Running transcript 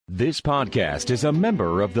This podcast is a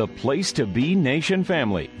member of the Place to Be Nation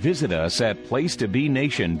family. Visit us at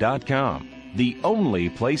placetobenation.com. The only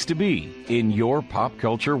place to be in your pop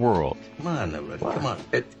culture world. Come on, come on.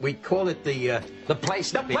 We call it the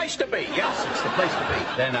place to be. The place to be, yes, it's the place to be.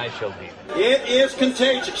 Then I shall be. It is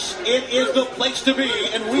contagious. It is the place to be,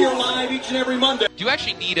 and we are live each and every Monday. Do you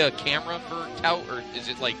actually need a camera for tout, or is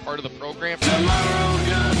it like part of the program?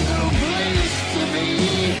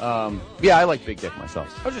 Yeah, I like big dick myself.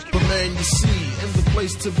 I was just kidding. Man, you see, in the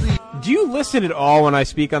place to be. Do you listen at all when I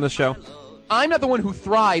speak on the show? I'm not the one who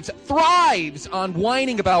thrives on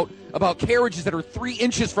whining about carriages that are 3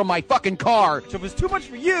 inches from my fucking car. So if it's too much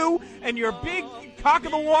for you and your big cock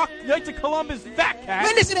of the walk Knights of Columbus fat cat,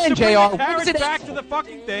 when does it end, to bring JR? the carriage back to the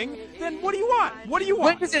fucking thing, then what do you want? What do you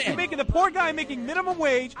want? When does it end? You're making the poor guy making minimum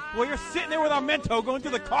wage while you're sitting there with our Mento going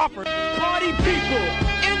through the coffers. Party people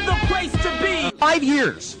in the place to be. 5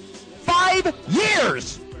 years. 5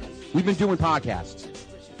 years! We've been doing podcasts.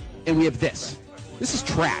 And we have this. This is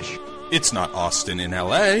trash. It's not Austin in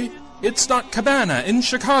L.A. It's not Cabana in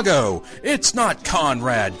Chicago. It's not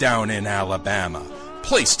Conrad down in Alabama.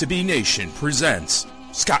 Place to Be Nation presents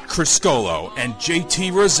Scott Criscolo and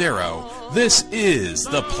JT Rosero. This is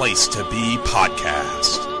the Place to Be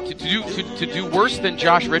Podcast. To do worse than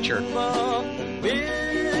Josh Richard.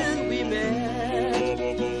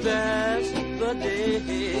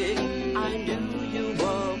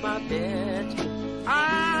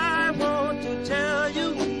 I want to tell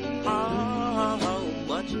you how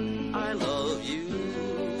much I love you.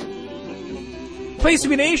 Place to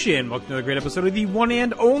Be Nation. Welcome to another great episode of the one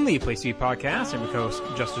and only Place to Be Podcast. I'm your co-host,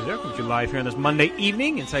 Justin Zerk, coming to you live here on this Monday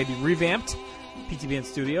evening inside the revamped PTB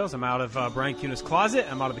Studios. I'm out of Brian Cuna's closet.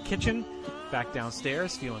 I'm out of the kitchen, back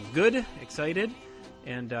downstairs, feeling good, excited.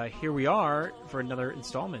 And here we are for another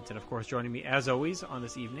installment. And, of course, joining me, as always, on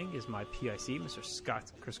this evening is my PIC, Mr.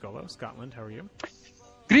 Scott Criscolo. Scotland, how are you?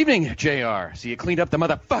 Good evening, JR. So you cleaned up the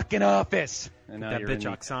motherfucking office. And now that bitch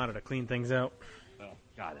Oksana to clean things out. Oh,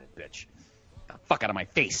 God, that bitch. Got the fuck out of my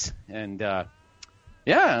face. And,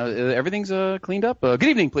 everything's cleaned up. Good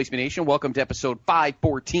evening, Place to Be Nation. Welcome to episode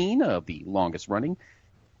 514 of the longest-running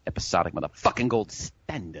episodic motherfucking gold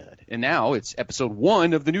standard. And now it's episode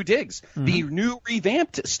 1 of the new digs, the new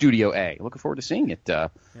revamped Studio A. Looking forward to seeing it.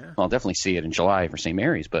 Well, I'll definitely see it in July for St.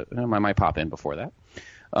 Mary's, but I might pop in before that.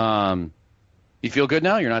 You feel good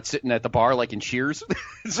now? You're not sitting at the bar like in Cheers?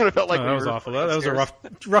 It sort of felt like that was awful. That was a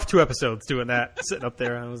rough 2 episodes doing that, sitting up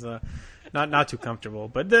there. I was not too comfortable,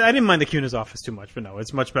 but I didn't mind the Cuna's office too much. But no,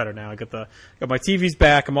 it's much better now. I got my TVs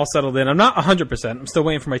back. I'm all settled in. I'm not 100%. I'm still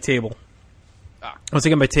waiting for my table. Once I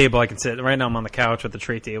get my table, I can sit. Right now, I'm on the couch with the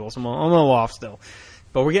tray table, so I'm a little off still.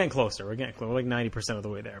 But we're getting closer. We're like 90% of the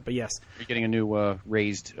way there. But yes. Are you getting a new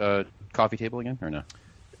raised coffee table again, or no?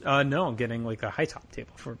 No, I'm getting like a high top table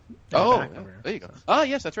for. There you go. Oh,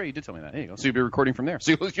 yes, that's right. You did tell me that. There you go. So you'll be recording from there.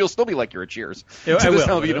 So you'll still be like you're at Cheers. I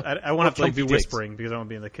will. I won't have to be whispering because I won't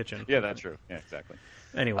be in the kitchen. Yeah, that's true. Yeah, exactly.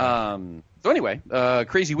 Anyway.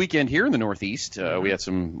 Crazy weekend here in the Northeast. We had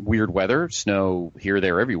some weird weather, snow here,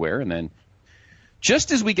 there, everywhere, and then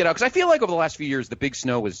just as we get out, because I feel like over the last few years, the big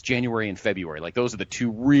snow was January and February. Like those are the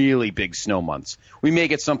 2 really big snow months. We may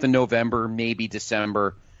get something November, maybe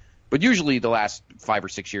December, but usually the last 5 or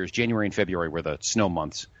 6 years, January and February were the snow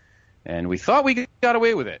months. And we thought we got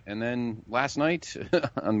away with it. And then last night,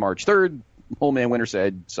 on March 3rd, old man Winter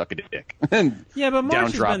said, suck a dick. Yeah, but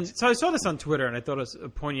March has been... So I saw this on Twitter, and I thought it was a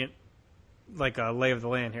poignant lay of the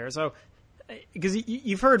land here. So... Because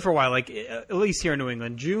you've heard for a while, like at least here in New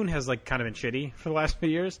England, June has like kind of been shitty for the last few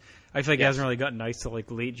years. I feel like it hasn't really gotten nice till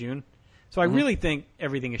like late June. So I really think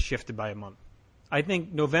everything is shifted by a month. I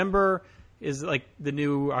think November is like the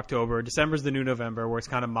new October, December is the new November where it's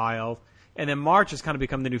kind of mild, and then March has kind of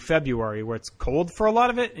become the new February where it's cold for a lot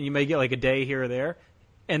of it, and you may get like a day here or there,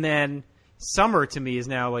 and then summer to me is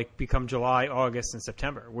now like become July, August, and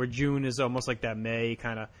September, where June is almost like that May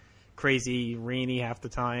kind of crazy, rainy half the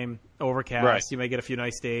time, overcast. Right. You may get a few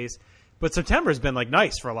nice days. But September's been like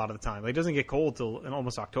nice for a lot of the time. Like, it doesn't get cold till in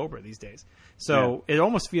almost October these days. So it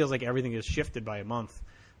almost feels like everything is shifted by a month.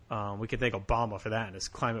 We could thank Obama for that and his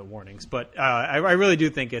climate warnings. But I really do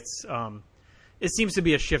think it seems to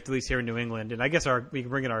be a shift, at least here in New England. And I guess we can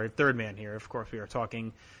bring in our third man here. Of course, we are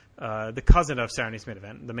talking the cousin of Saturday's main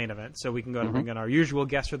event, the main event. So we can go and bring in our usual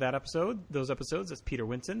guest for that episode. Those episodes, that's Peter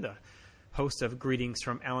Winson, the host of Greetings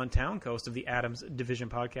from Allentown, co-host of the Adams Division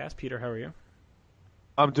podcast. Peter, how are you?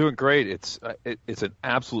 I'm doing great. It's an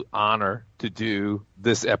absolute honor to do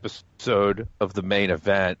this episode of the main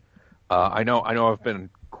event. I know I've been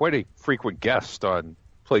quite a frequent guest on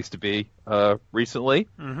place to be recently.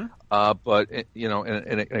 Mm-hmm. But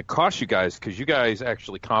it costs you guys because you guys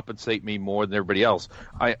actually compensate me more than everybody else.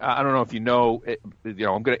 I don't know if you know.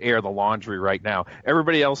 I'm going to air the laundry right now.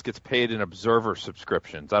 Everybody else gets paid in Observer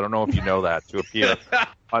subscriptions. I don't know if you know that to appear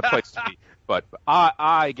on Place to Be. But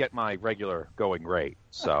I get my regular going rate.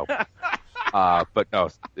 So, but no,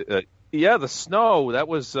 the snow, that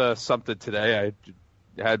was something today.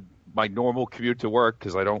 I had my normal commute to work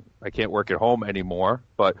because I can't work at home anymore.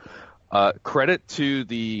 But credit to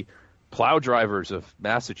the plow drivers of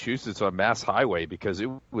Massachusetts on Mass Highway because it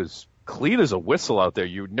was clean as a whistle out there.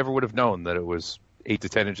 You never would have known that it was 8 to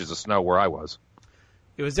 10 inches of snow where I was.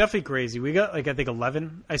 It was definitely crazy. We got I think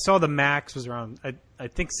 11. I saw the max was around I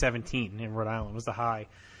think 17 in Rhode Island was the high,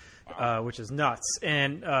 which is nuts.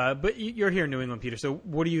 And but you're here in New England, Peter. So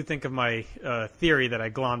what do you think of my theory that I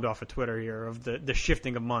glommed off of Twitter here of the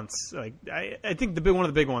shifting of months? Like I think one of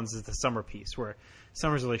the big ones is the summer piece where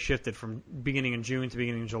summer's really shifted from beginning in June to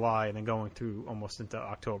beginning in July and then going through almost into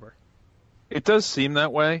October. It does seem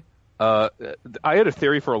that way. I had a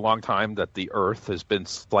theory for a long time that the Earth has been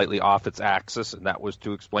slightly off its axis, and that was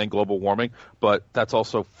to explain global warming, but that's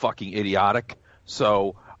also fucking idiotic.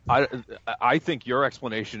 So I think your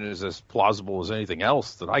explanation is as plausible as anything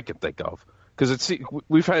else that I can think of. Because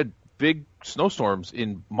we've had big snowstorms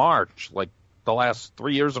in March, like the last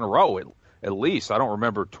 3 years in a row, at least. I don't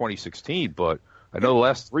remember 2016, but I know the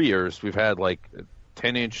last 3 years we've had like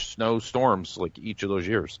 10-inch snow storms like each of those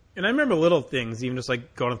years. And I remember little things, even just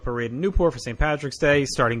like going to the parade in Newport for St. Patrick's Day,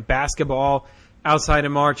 starting basketball outside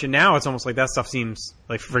in March, and now it's almost like that stuff seems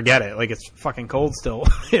like forget it. Like it's fucking cold still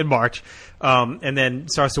in March, and then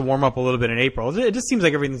starts to warm up a little bit in April. It just seems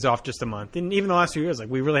like everything's off just a month. And even the last few years, like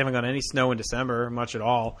we really haven't got any snow in December, much at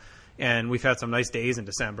all. And we've had some nice days in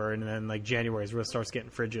December, and then like January really starts getting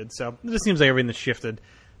frigid. So it just seems like everything's shifted,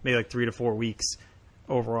 maybe like 3 to 4 weeks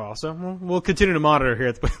overall. So we'll continue to monitor here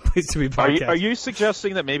at the Place to Be Podcast. Are you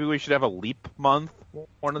suggesting that maybe we should have a leap month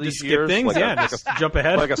one of these just years? Skip things, just jump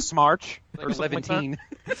ahead. Like a smarch or 17.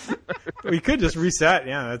 We could just reset.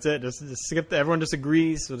 Yeah, that's it. Just skip. Everyone just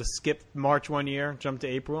agrees. So just skip March 1 year, jump to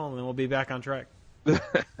April, and then we'll be back on track. Well,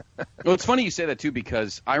 it's funny you say that, too,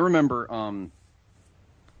 because I remember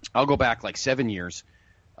I'll go back like 7 years,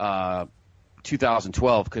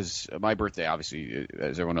 2012, because my birthday, obviously,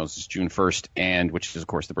 as everyone knows, is June 1st, and which is, of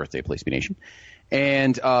course, the birthday of Place to Be Nation.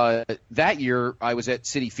 And that year, I was at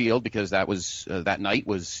Citi Field because that was that night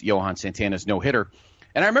was Johan Santana's no-hitter.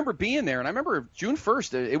 And I remember being there, and I remember June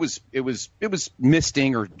 1st, it was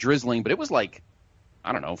misting or drizzling, but it was like,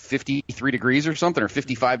 I don't know, 53 degrees or something, or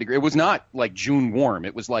 55 degrees. It was not like June warm.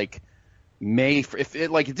 It was like May.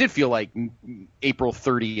 It did feel like April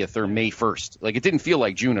 30th or May 1st. Like it didn't feel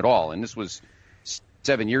like June at all. And this was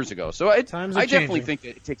 7 years ago. So I definitely think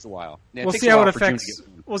it takes a while. Yeah, we'll see how it affects.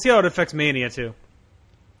 We'll see how it affects Mania too.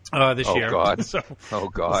 This year. God. So oh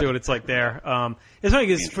God. We'll see what it's like there. It's funny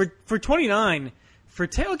because for 29, for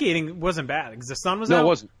tailgating wasn't bad because the sun was out. No, it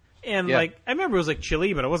wasn't. And I remember it was like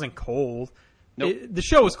chilly, but it wasn't cold. Nope. The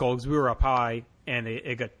show was cold because we were up high, and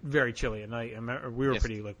it got very chilly at night. We were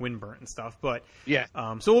pretty like windburnt and stuff. But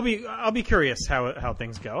so I'll be curious how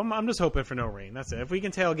things go. I'm just hoping for no rain. That's it. If we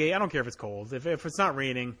can tailgate, I don't care if it's cold. If it's not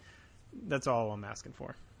raining, that's all I'm asking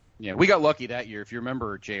for. Yeah, we got lucky that year. If you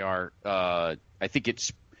remember, JR, I think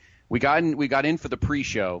we got in for the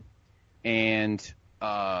pre-show, and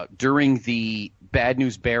during the Bad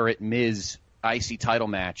News Barrett Miz IC title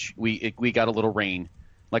match, we got a little rain.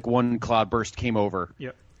 Like one cloud burst came over.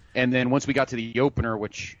 Yep. And then once we got to the opener,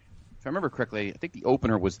 which, if I remember correctly, I think the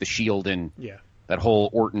opener was the Shield and that whole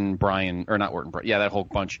that whole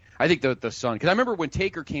bunch. I think the sun, because I remember when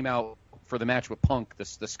Taker came out for the match with Punk,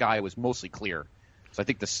 the sky was mostly clear. So I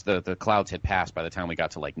think the clouds had passed by the time we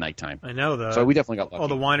got to like nighttime. I know so we definitely got lucky. All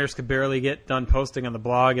the whiners could barely get done posting on the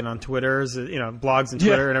blog and on Twitters, blogs and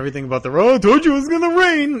Twitter and everything about I told you it was gonna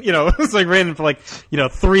rain. It was like raining for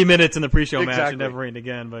 3 minutes in the pre-show match and never rained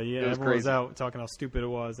again. But everyone was out talking how stupid it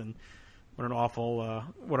was and what an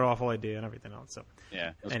awful idea and everything else. So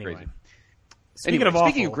it was anyway. crazy. Speaking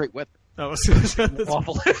of great weather.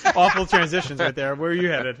 Awful transitions right there. Where are you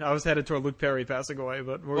headed? I was headed toward Luke Perry passing away,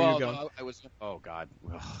 but where are you going? I was. Oh God.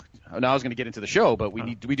 Now I was going to get into the show, but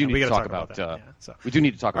we do need to talk about that. We do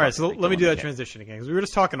need to talk about. All right, so let me do that transition again because we were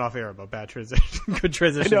just talking off air about bad transitions, good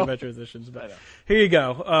transitions, bad transitions. But here you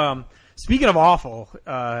go. Speaking of awful,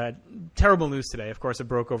 terrible news today. Of course, it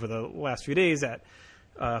broke over the last few days that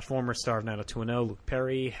former star of 90210, Luke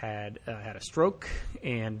Perry, had a stroke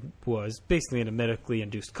and was basically in a medically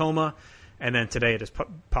induced coma. And then today it just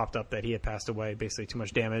popped up that he had passed away. Basically, too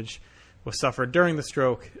much damage was suffered during the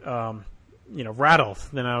stroke. Rattled,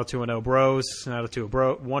 the 90210 Bros,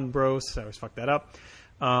 90201 Bros. I always fuck that up.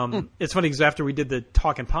 It's funny because after we did the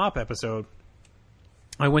Talk and Pop episode,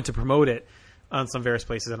 I went to promote it on some various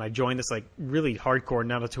places, and I joined this like really hardcore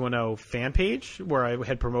 90210 fan page where I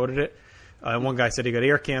had promoted it. One guy said he got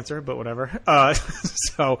ear cancer, but whatever.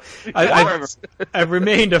 So I've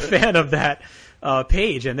remained a fan of that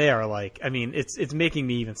page, and they are like, I mean, it's making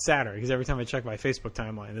me even sadder because every time I check my Facebook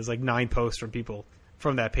timeline, there's like 9 posts from people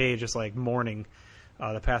from that page just like mourning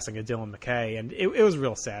the passing of Dylan McKay, and it was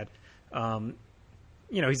real sad.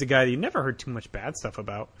 He's a guy that you never heard too much bad stuff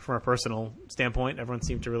about from a personal standpoint. Everyone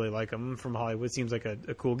seemed to really like him from Hollywood. Seems like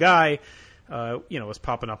a cool guy. Was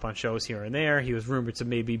popping up on shows here and there. He was rumored to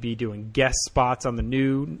maybe be doing guest spots on the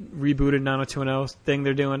new rebooted 90210 thing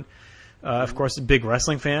they're doing. Of course, a big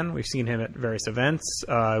wrestling fan. We've seen him at various events.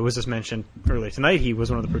 It was just mentioned earlier tonight. He was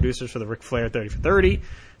one of the producers for the Ric Flair 30 for 30.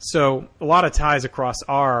 So a lot of ties across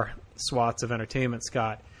our swaths of entertainment,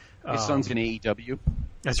 Scott. His son's in AEW.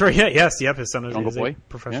 That's right. Yeah. Yes. Yep. His son is Boy. a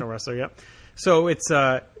professional wrestler. Yep. So it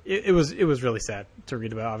was really sad to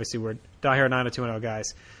read about. Obviously, we're diehard 90210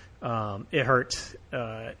 guys. It hurt.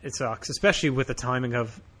 It sucks, especially with the timing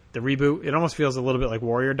of the reboot. It almost feels a little bit like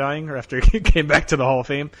Warrior dying, or after he came back to the Hall of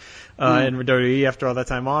Fame in WWE after all that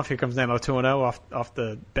time off. Here comes 90210 off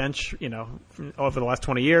the bench, over the last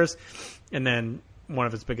 20 years, and then one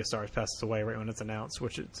of his biggest stars passes away right when it's announced,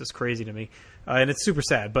 which is just crazy to me, and it's super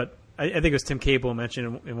sad. But I think it was Tim Cable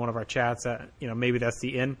mentioned in one of our chats that maybe that's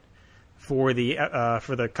the end for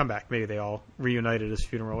the comeback. Maybe they all reunited at his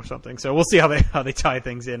funeral or something. So we'll see how they tie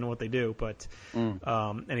things in and what they do. But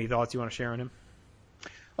any thoughts you want to share on him?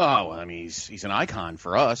 Oh, well, I mean, he's an icon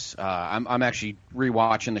for us. I'm actually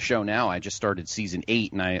rewatching the show now. I just started season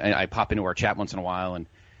 8, and I pop into our chat once in a while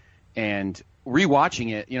and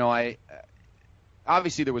rewatching it. I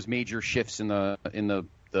obviously there was major shifts in the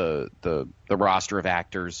roster of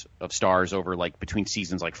actors, of stars over like between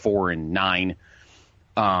seasons like 4 and 9.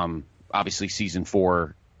 Obviously season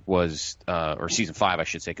 4 was or season 5 I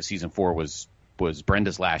should say, because season 4 was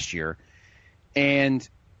Brenda's last year, and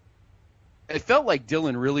it felt like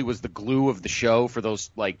Dylan really was the glue of the show for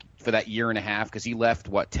that year and a half, because he left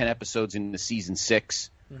 10 episodes into season 6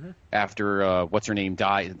 after what's her name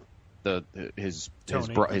died. His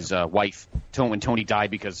wife, when Tony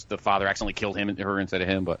died because the father accidentally killed her instead of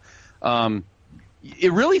him. But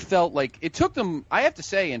it really felt like it took them, I have to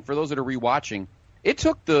say, and for those that are rewatching, it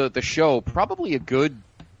took the show probably a good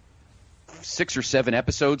 6 or 7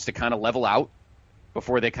 episodes to kind of level out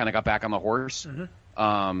before they kind of got back on the horse.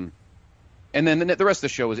 And then the rest of the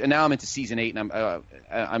show was, and now I'm into season 8,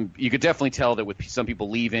 and you could definitely tell that with some people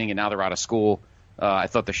leaving and now they're out of school. I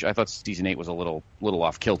thought season 8 was a little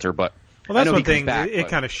off kilter, but that's one thing. It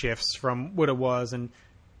kind of shifts from what it was, and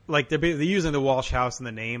like they're using the Walsh House in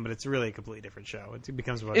the name, but it's really a completely different show. It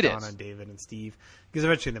becomes about Donna and David and Steve, because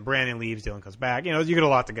eventually then Brandon leaves, Dylan comes back. You get a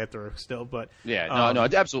lot to get through still, but no,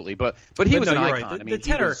 absolutely. But he was an icon. Right. The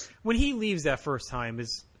tenor when he leaves that first time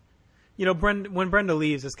is, when Brenda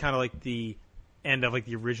leaves, it's kind of like the end of like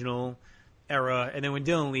the original era, and then when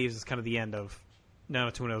Dylan leaves, it's kind of the end of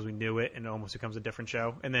 90210 as we knew it, and it almost becomes a different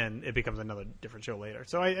show, and then it becomes another different show later.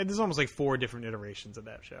 So there's almost like 4 different iterations of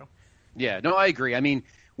that show. Yeah, no, I agree. I mean,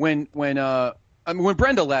 when Brenda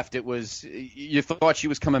left, it was, you thought she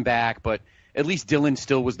was coming back, but at least Dylan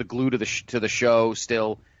still was the glue to the show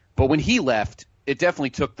still. But when he left, it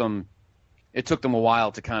definitely took them a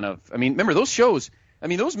while to kind of, I mean, remember those shows, I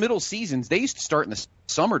mean, those middle seasons, they used to start in the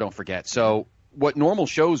summer, don't forget. So what normal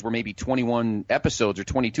shows were maybe 21 episodes or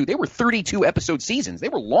 22, they were 32 episode seasons. They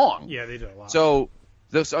were long. Yeah, they did a lot. So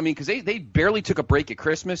because they barely took a break at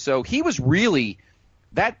Christmas. So he was really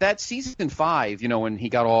that season 5, when he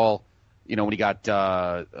got all, when he got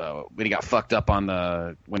fucked up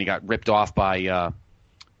when he got ripped off by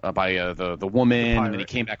the woman, and then he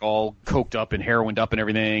came back all coked up and heroined up and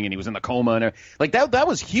everything, and he was in the coma and like that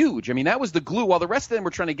was huge. I mean, that was the glue. While the rest of them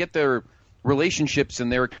were trying to get their relationships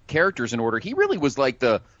and their characters in order, he really was like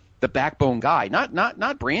the backbone guy.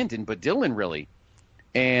 Not Brandon, but Dylan really.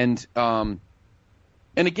 And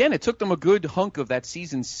again, it took them a good hunk of that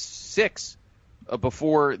season 6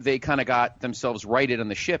 before they kind of got themselves righted on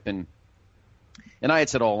the ship. And I had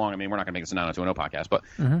said all along, I mean, we're not going to make this a 90210 podcast, but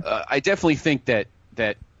I definitely think that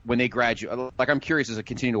when they graduate, like I'm curious as I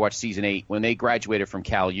continue to watch season 8, when they graduated from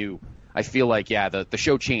Cal U, I feel like, the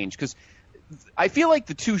show changed, because I feel like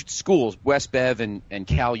the 2 schools, West Bev and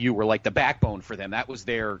Cal U, were like the backbone for them. That was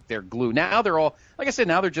their glue. Now they're all, like I said,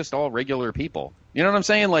 now they're just all regular people. You know what I'm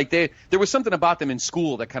saying? Like there was something about them in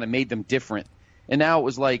school that kind of made them different. And now it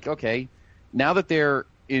was like, okay, now that they're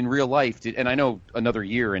in real life, and I know another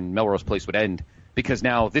year and Melrose Place would end, because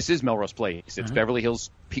now this is Melrose Place. It's Beverly Hills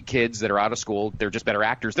kids that are out of school. They're just better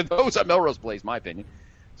actors than those at Melrose Place, in my opinion.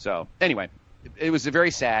 So anyway, it was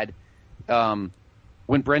very sad.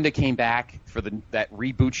 When Brenda came back for that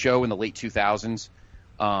reboot show in the late 2000s,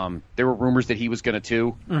 there were rumors that he was going to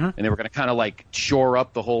too, and they were going to kind of like shore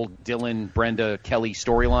up the whole Dylan, Brenda, Kelly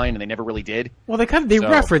storyline, and they never really did. Well, they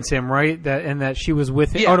reference him, right? That she was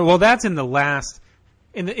with him. Yeah. Oh, no, well, that's in the last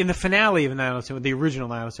in the finale of 90210, the original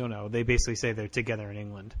 90210. They basically say they're together in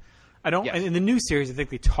England. In the new series, I think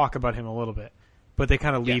they talk about him a little bit, but they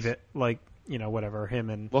kind of leave it like whatever him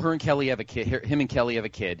and. Well, her and Kelly have a kid. Him and Kelly have a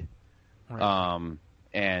kid. Right.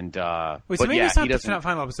 Maybe it's not the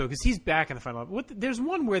final episode because he's back in the final episode. There's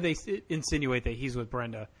one where they insinuate that he's with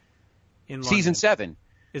Brenda in London. Season 7.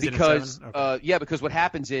 Is it in 7? Okay. Because what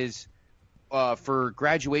happens is for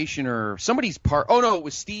graduation or somebody's part. Oh no, it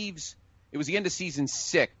was Steve's. It was the end of season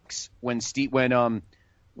 6 when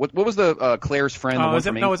what was the Claire's friend?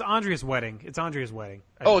 It's Andrea's wedding. It's Andrea's wedding.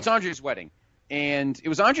 It's Andrea's wedding. And it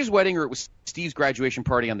was Andrea's wedding, or it was Steve's graduation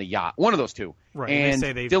party on the yacht. One of those two. Right. And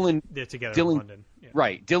they say they're together in London. Yeah.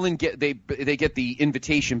 Right. Dylan they get the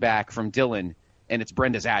invitation back from Dylan, and it's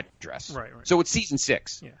Brenda's address. Right. So it's season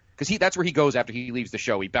 6. Yeah. Because that's where he goes after he leaves the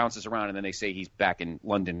show. He bounces around, and then they say he's back in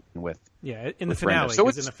London with. Yeah, in the finale. So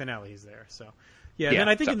in the finale, he's there. So. Yeah. And then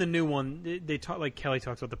I think in the new one, they talk like Kelly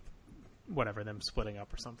talks about them splitting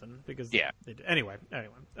up or something because they did. Anyway,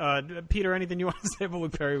 Peter, anything you want to say about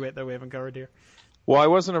Luke Perry that we haven't covered here? Well, I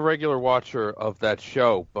wasn't a regular watcher of that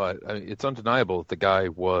show, but it's undeniable that the guy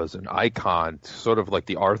was an icon, sort of like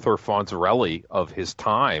the Arthur Fonzarelli of his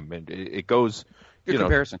time, and it goes. Good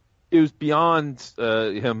comparison. It was beyond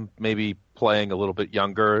him maybe playing a little bit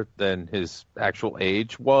younger than his actual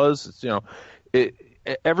age was.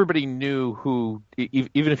 Everybody knew who,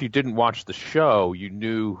 even if you didn't watch the show, you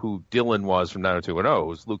knew who Dylan was from 90210. It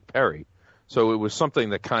was Luke Perry. So it was something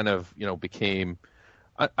that kind of, became,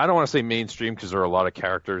 I don't want to say mainstream because there are a lot of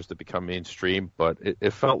characters that become mainstream, but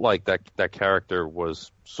it felt like that character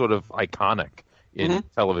was sort of iconic in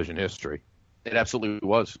television history. It absolutely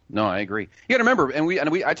was. No, I agree. You got to remember,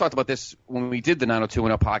 and I talked about this when we did the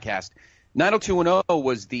 90210 podcast. 90210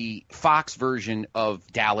 was the Fox version of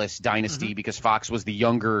Dallas Dynasty because Fox was the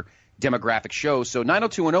younger demographic show. So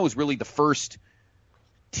 90210 is really the first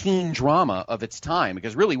teen drama of its time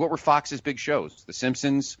because really what were Fox's big shows? The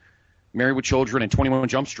Simpsons, Married with Children, and 21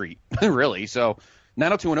 Jump Street, really. So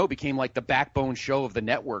 90210 became like the backbone show of the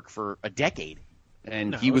network for a decade,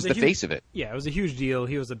 and he was the face of it. Yeah, it was a huge deal.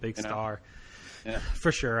 He was a big star. Yeah.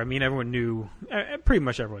 For sure. I mean, everyone knew, pretty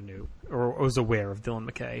much everyone knew or was aware of Dylan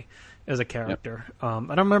McKay as a character. Yep. I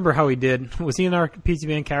don't remember how he did. Was he in our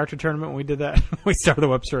PTB character tournament when we did that? We started the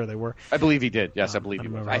web. Sure, they were. I believe he did. Yes, I believe he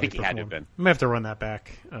was. I think he had to have been. We may have to run that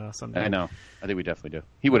back someday. I know. I think we definitely do.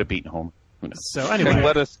 He would have beaten home. Who knows? So anyway,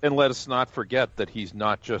 and let us not forget that he's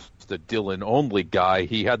not just the Dylan only guy.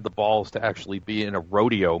 He had the balls to actually be in a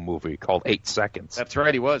rodeo movie called 8 Seconds. That's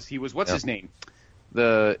right. He was. What's his name?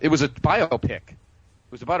 It was a biopic. It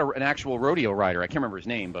was about an actual rodeo rider. I can't remember his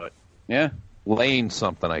name, but yeah. Lane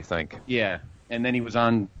something, I think. Yeah. And then he was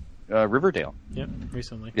on Riverdale. Yep,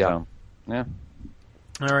 recently. Yeah. So, yeah.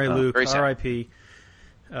 All right, Luke, R.I.P.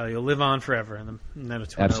 You'll live on forever in the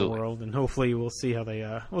 90210 world, and hopefully we'll see how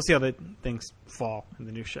the things fall in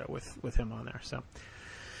the new show with him on there. So,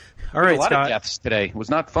 all right, a lot Scott. of deaths today. It was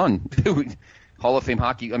not fun. Hall of Fame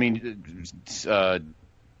hockey. I mean,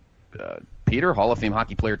 Peter, Hall of Fame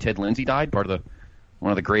hockey player Ted Lindsay died.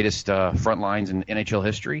 One of the greatest front lines in NHL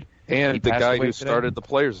history. And the guy who started the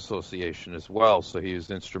Players Association as well, so he was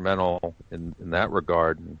instrumental in that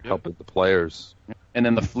regard and helping the players. And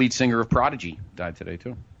then the lead singer of Prodigy died today,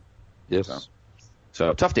 too. Yes.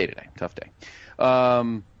 So tough day today. Tough day.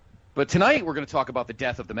 But tonight we're going to talk about the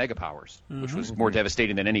death of the Mega Powers, which was more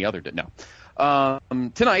devastating than any other. No.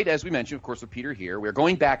 Tonight, as we mentioned, of course, with Peter here, we're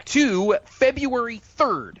going back to February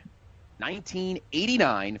 3rd.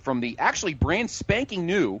 1989 from the actually brand spanking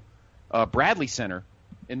new Bradley Center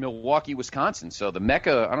in Milwaukee, Wisconsin. So the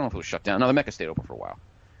Mecca, I don't know if it was shut down. No, the Mecca stayed open for a while.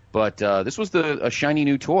 But this was a shiny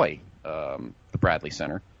new toy, the Bradley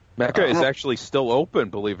Center. Mecca is actually still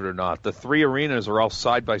open, believe it or not. The 3 arenas are all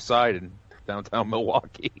side by side in downtown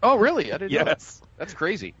Milwaukee. Oh, really? I didn't know. Yes. That's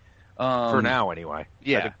crazy. For now, anyway.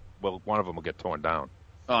 Yeah. One of them will get torn down.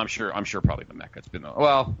 Oh, I'm sure probably the Mecca.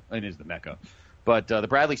 It is the Mecca. But the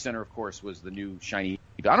Bradley Center, of course, was the new shiny.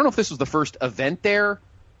 I don't know if this was the first event there,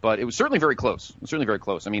 but it was certainly very close.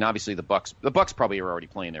 I mean, obviously the Bucks probably were already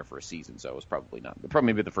playing there for a season, so it was probably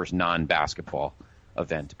maybe the first non-basketball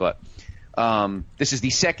event. But this is the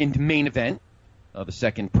second main event, the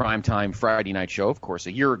second primetime Friday night show. Of course,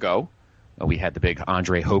 a year ago we had the big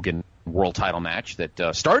Andre Hogan world title match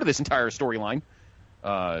that started this entire storyline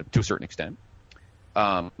to a certain extent.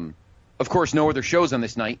 Of course, no other shows on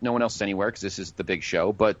this night. No one else is anywhere because this is the big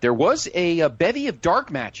show. But there was a bevy of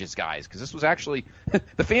dark matches, guys, because this was actually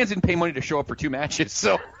the fans didn't pay money to show up for 2 matches.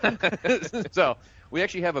 So, so we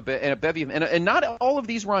actually have a bevy of, and not all of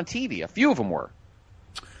these were on TV. A few of them were.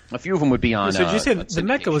 A few of them would be on. So did you say the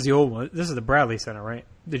Mecca was the old one? This is the Bradley Center, right?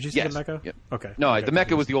 Did you say the Mecca? Yep. Okay. No, the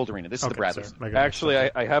Mecca was the old arena. This is the Bradley. Actually,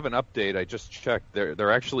 I have an update. I just checked.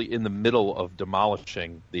 They're actually in the middle of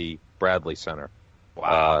demolishing the Bradley Center.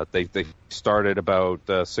 Wow. They started about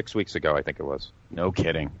 6 weeks ago, I think it was. No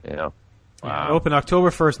kidding. Yeah. Wow. It opened October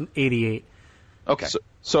 1st, 1988. Okay.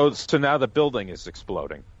 So now the building is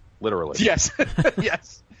exploding, literally. Yes.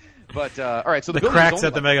 Yes. But all right, so the cracks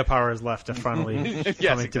that the Mega Powers left are finally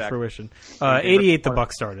coming to fruition. 88, the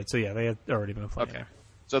Buck started, so yeah, they had already been playing. Okay.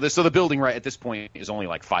 So the building right at this point is only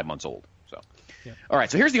like 5 months old. So, yeah. All right,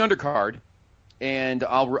 so here's the undercard, and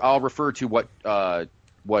I'll refer to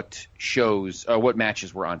what shows what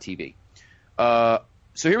matches were on TV. So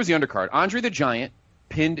here was the undercard. Andre the Giant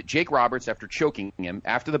pinned Jake Roberts after choking him.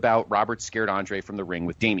 After the bout, Roberts scared Andre from the ring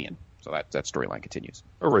with Damien. So that storyline continues.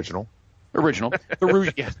 Original. The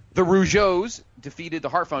Rougeaus defeated the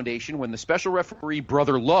Hart Foundation when the special referee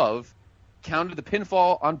Brother Love counted the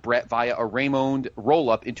pinfall on Brett via a Raymond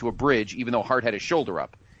roll-up into a bridge, even though Hart had his shoulder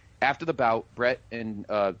up. After the bout, Brett and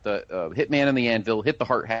the Hitman and the Anvil hit the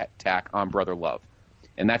Hart attack on Brother Love.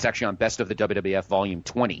 And that's actually on Best of the WWF Volume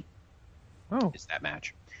 20. Oh. Is that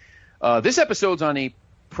match. This episode's on a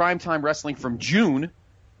Primetime Wrestling from June,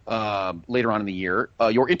 later on in the year.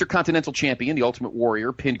 Your Intercontinental Champion, the Ultimate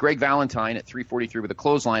Warrior, pinned Greg Valentine at 3:43 with a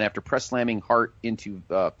clothesline after press slamming Hart into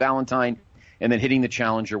Valentine and then hitting the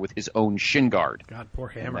challenger with his own shin guard. God, poor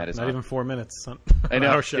Hammer. Not even 4 minutes. I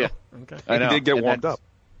know. Show. Yeah. Okay. I know. He did get warmed up.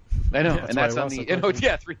 I know. Yeah, and that's on the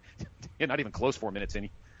not even close 4 minutes in.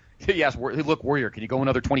 He asked, look, Warrior, can you go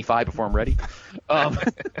another 25 before I'm ready?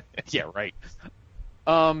 Yeah, right.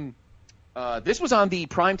 This was on the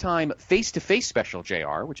Primetime Face-to-Face special,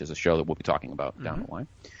 JR, which is a show that we'll be talking about down the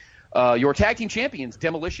line. Your tag team champions,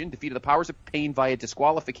 Demolition, defeated the Powers of Pain via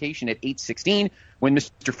disqualification at 8:16 when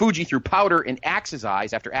Mr. Fuji threw powder in Axe's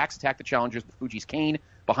eyes after Axe attacked the challengers with Fuji's cane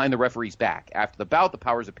behind the referee's back. After the bout, the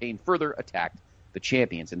Powers of Pain further attacked the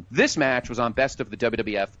champions. And this match was on Best of the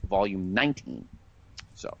WWF Volume 19.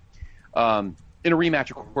 So, in a rematch,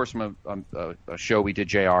 of course, from a show we did,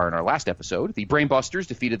 JR, in our last episode, the Brainbusters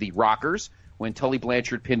defeated the Rockers when Tully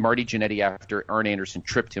Blanchard pinned Marty Jannetty after Arn Anderson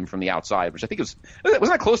tripped him from the outside, which I think wasn't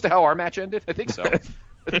that close to how our match ended? I think so. I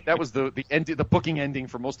think that was the booking ending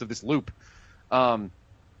for most of this loop.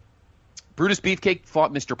 Brutus Beefcake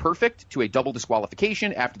fought Mr. Perfect to a double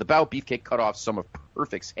disqualification. After the bout, Beefcake cut off some of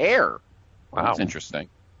Perfect's hair. Wow. That's interesting.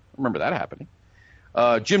 I remember that happening.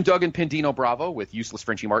 Jim Duggan pinned Dino Bravo with useless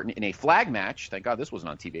Frenchie Martin in a flag match. Thank God this wasn't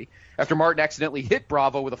on TV. After Martin accidentally hit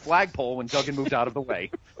Bravo with a flagpole when Duggan moved out of the way.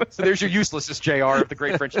 So there's your uselessness, JR, of the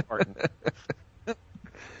great Frenchie Martin.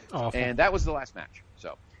 And that was the last match.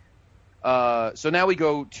 So now we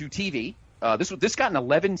go to TV. This got an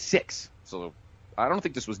 11-6. So I don't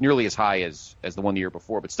think this was nearly as high as the one the year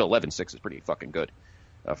before, but still 11-6 is pretty fucking good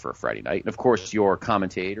for a Friday night. And, of course, your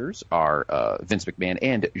commentators are Vince McMahon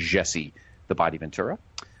and Jesse the Body Ventura.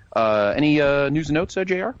 Any news and notes,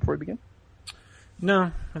 JR, before we begin?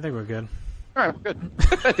 No, I think we're good. All right, we're good.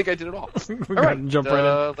 I think I did it all. All right, jump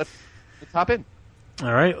right in. Let's hop in.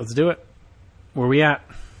 All right, let's do it. Where are we at?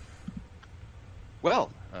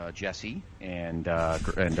 Well, Jesse and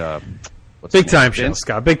big time show,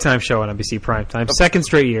 Scott. Big time show on NBC Primetime. Okay. Second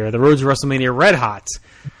straight year. The road to WrestleMania red hot.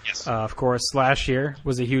 Yes. Of course, last year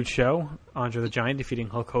was a huge show. Andre the Giant defeating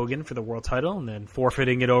Hulk Hogan for the world title and then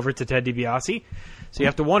forfeiting it over to Ted DiBiase. So you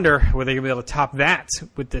have to wonder whether they're going to be able to top that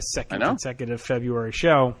with this second consecutive February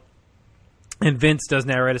show. And Vince does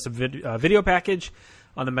narrate us a video package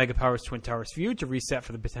on the Mega Powers Twin Towers feud to reset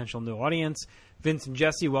for the potential new audience. Vince and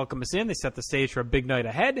Jesse welcome us in. They set the stage for a big night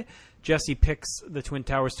ahead. Jesse picks the Twin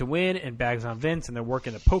Towers to win and bags on Vince, and they're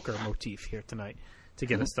working a poker motif here tonight to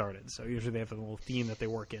get us started. So usually they have a little theme that they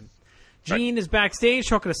work in. Gene is backstage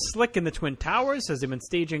talking to Slick in the Twin Towers as they've been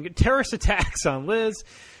staging terrorist attacks on Liz.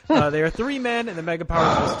 They are 3 men, and the Mega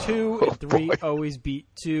Powers was 2, and 3 always beat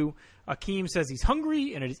 2. Akeem says he's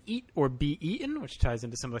hungry, and it is eat or be eaten, which ties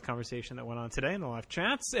into some of the conversation that went on today in the live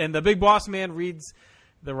chats. And the Big Boss Man reads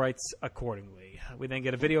the rights accordingly. We then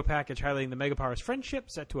get a video package highlighting the Mega Powers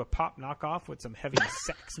friendship set to a pop knockoff with some heavy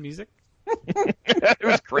sax music. It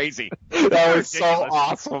was crazy. That was so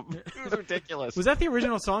awesome. It was ridiculous. Was that the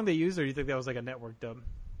original song they used, or do you think that was like a network dub?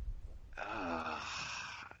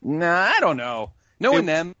 Nah, I don't know. Knowing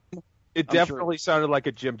them, It definitely sounded like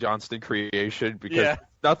a Jim Johnston creation because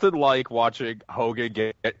nothing like watching Hogan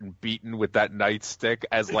getting beaten with that nightstick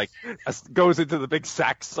as goes into the big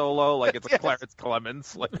sax solo like it's a Clarence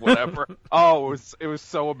Clemens, like whatever. It was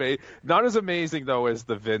so amazing. Not as amazing though as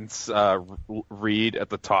the Vince read at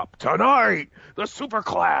the top. Tonight, the Super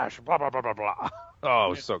Clash. Blah blah blah blah blah. Oh, it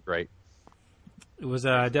was so great. It was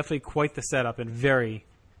definitely quite the setup and very,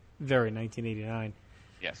 very 1989.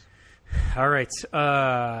 Yes. All right,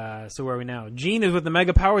 so where are we now? Gene is with the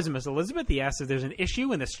Mega Powers and Miss Elizabeth. He asks if there's an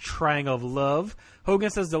issue in this triangle of love. Hogan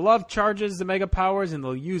says the love charges the Mega Powers and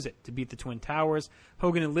they'll use it to beat the Twin Towers.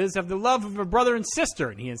 Hogan and Liz have the love of a brother and sister,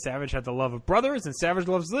 and he and Savage have the love of brothers, and Savage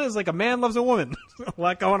loves Liz like a man loves a woman. A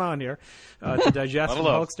lot going on here to digest from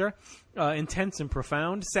Hulkster. Intense and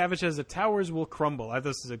profound. Savage says the towers will crumble. I thought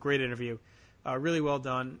this is a great interview. Really well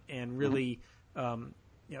done, and really,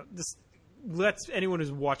 this lets anyone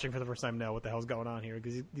who's watching for the first time know what the hell's going on here,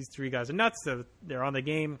 because these three guys are nuts. They're on the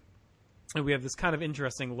game, and we have this kind of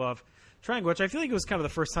interesting love triangle, which I feel like it was kind of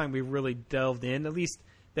the first time we really delved in, at least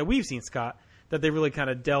that we've seen, Scott, that they really kind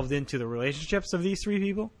of delved into the relationships of these three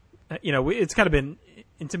people. It's kind of been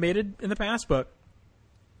intimated in the past, but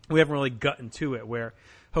we haven't really gotten to it, where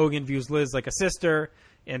Hogan views Liz like a sister,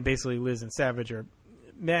 and basically Liz and Savage are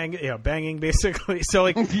banging basically. So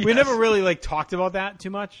we never really talked about that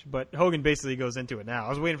too much, but Hogan basically goes into it now. I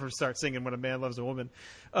was waiting for him to start singing "When a Man Loves a Woman"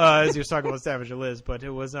 as he was talking about Savage and Liz, but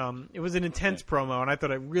it was an intense promo, and I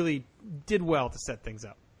thought it really did well to set things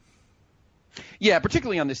up. Yeah,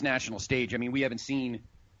 particularly on this national stage. I mean, we haven't seen.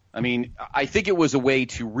 I mean, I think it was a way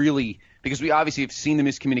to really, because we obviously have seen the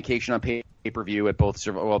miscommunication on pay-per-view at both.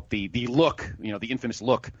 Well, the look, the infamous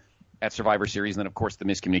look at Survivor Series, and then of course the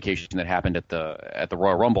miscommunication that happened at the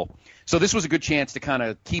Royal Rumble. So this was a good chance to kind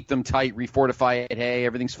of keep them tight, refortify it. Hey,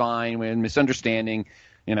 everything's fine. When misunderstanding,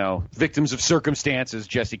 victims of circumstances,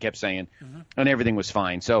 Jesse kept saying, and everything was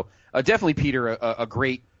fine. So definitely, Peter, a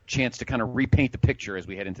great chance to kind of repaint the picture as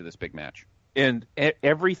we head into this big match. And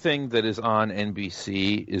everything that is on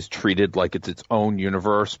NBC is treated like it's its own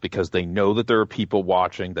universe, because they know that there are people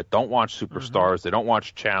watching that don't watch Superstars, they don't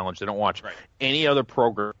watch Challenge, they don't watch any other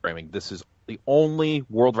programming. This is the only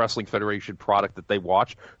World Wrestling Federation product that they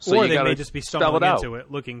watch. So or you they may just be stumbling into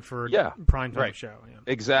it looking for a primetime show. Yeah.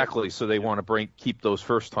 Exactly. So they want to keep those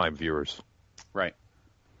first-time viewers. Right.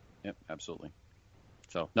 Yep, absolutely.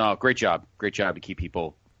 So, no, great job. Great job to keep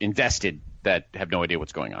people invested that have no idea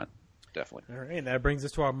what's going on. Definitely. All right, and that brings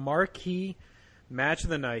us to our marquee match of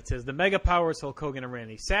the night. It says the Mega Powers, Hulk Hogan and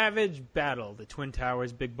Randy Savage, battle the Twin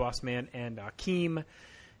Towers, Big Boss Man and Akeem.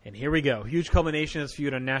 And here we go. Huge culmination of this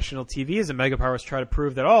feud on national TV as the Mega Powers try to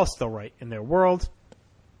prove that all is still right in their world.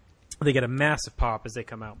 They get a massive pop as they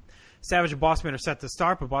come out. Savage and Boss Man are set to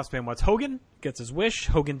start, but Boss Man wants Hogan, gets his wish.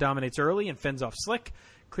 Hogan dominates early and fends off Slick.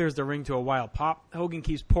 Clears the ring to a wild pop. Hogan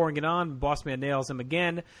keeps pouring it on. Boss Man nails him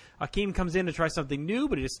again. Akeem comes in to try something new,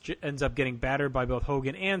 but he just ends up getting battered by both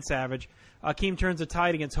Hogan and Savage. Akeem turns the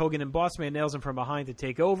tide against Hogan, and Boss Man nails him from behind to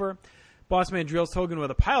take over. Boss Man drills Hogan with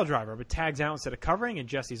a pile driver, but tags out instead of covering, and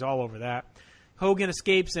Jesse's all over that. Hogan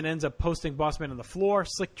escapes and ends up posting Boss Man on the floor.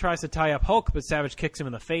 Slick tries to tie up Hulk, but Savage kicks him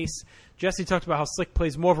in the face. Jesse talks about how Slick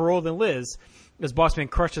plays more of a role than Liz, as Boss Man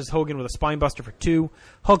crushes Hogan with a spinebuster for 2.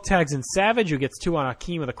 Hulk tags in Savage, who gets 2 on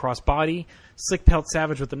Akeem with a crossbody. Slick pelts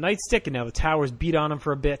Savage with the nightstick, and now the Towers beat on him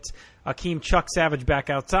for a bit. Akeem chucks Savage back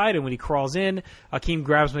outside, and when he crawls in, Akeem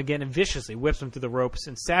grabs him again and viciously whips him through the ropes,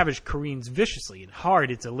 and Savage careens viciously and hard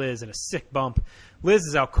into Liz in a sick bump. Liz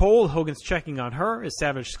is out cold. Hogan's checking on her as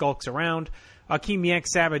Savage skulks around. Akeem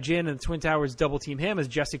yanks Savage in, and the Twin Towers double-team him as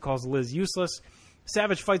Jesse calls Liz useless.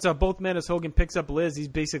 Savage fights off both men as Hogan picks up Liz. He's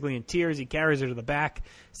basically in tears. He carries her to the back.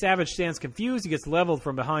 Savage stands confused. He gets leveled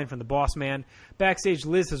from behind from the Boss Man. Backstage,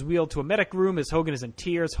 Liz is wheeled to a medic room as Hogan is in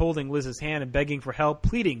tears, holding Liz's hand and begging for help,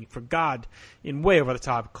 pleading for God in way over the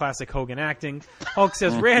top. Classic Hogan acting. Hulk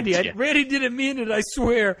says, Randy didn't mean it, I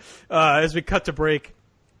swear, as we cut to break.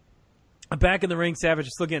 Back in the ring, Savage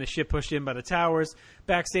is still getting his shit pushed in by the Towers.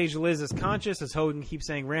 Backstage, Liz is conscious as Hogan keeps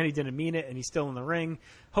saying Randy didn't mean it, and he's still in the ring.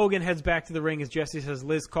 Hogan heads back to the ring as Jesse says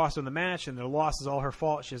Liz cost him the match, and their loss is all her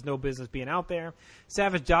fault. She has no business being out there.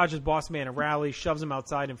 Savage dodges Boss Man and rallies, shoves him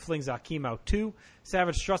outside, and flings Akeem out too.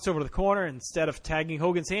 Savage struts over to the corner, and instead of tagging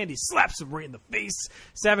Hogan's hand, he slaps him right in the face.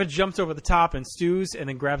 Savage jumps over the top and stews, and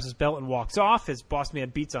then grabs his belt and walks off as Boss Man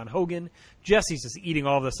beats on Hogan. Jesse's just eating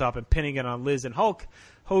all this up and pinning it on Liz and Hulk.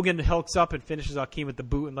 Hogan hulks up and finishes Akeem with the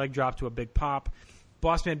boot and leg drop to a big pop.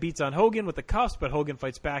 Boss Man beats on Hogan with the cuffs, but Hogan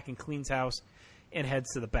fights back and cleans house and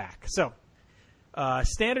heads to the back. So,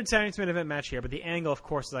 Standard Saturday main event match here, but the angle, of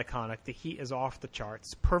course, is iconic. The heat is off the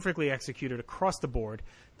charts, perfectly executed across the board.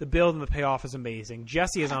 The build and the payoff is amazing.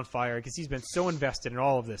 Jesse is on fire because he's been so invested in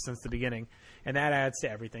all of this since the beginning, and that adds to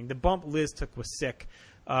everything. The bump Liz took was sick.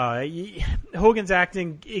 Hogan's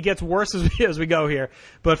acting, it ges worse as we go here,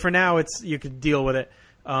 but for now, you can deal with it.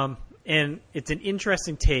 And it's an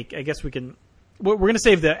interesting take. I guess we're going to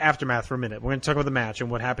save the aftermath for a minute. We're going to talk about the match and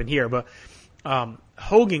what happened here, but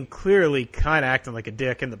Hogan clearly kind of acting like a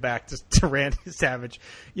dick in the back to Randy Savage,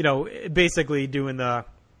 basically doing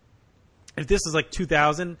if this is like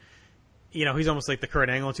 2000, he's almost like the Kurt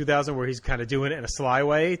Angle in 2000 where he's kind of doing it in a sly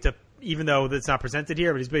way even though it's not presented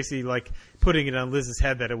here, but he's basically like putting it on Liz's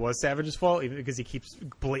head that it was Savage's fault, even because he keeps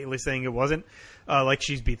blatantly saying it wasn't, like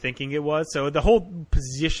she's be thinking it was. So the whole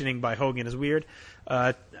positioning by Hogan is weird.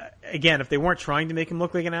 Again, if they weren't trying to make him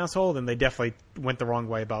look like an asshole, then they definitely went the wrong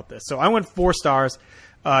way about this. So I went 4 stars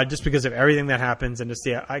just because of everything that happens and just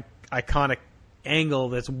the iconic angle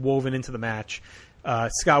that's woven into the match.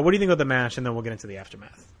 Scott, what do you think of the match? And then we'll get into the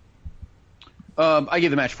aftermath. I give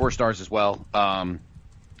the match 4 stars as well.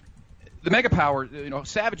 The Mega Power,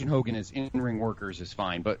 Savage and Hogan as in-ring workers is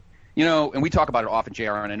fine, but and we talk about it often,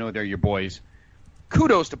 JR, and I know they're your boys.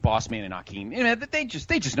 Kudos to Boss Man and Akeem.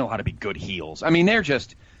 They just know how to be good heels. I mean,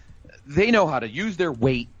 they know how to use their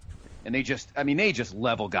weight, and they just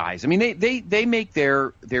level guys. I mean, they make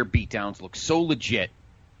their beatdowns look so legit.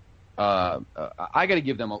 I got to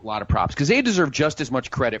give them a lot of props because they deserve just as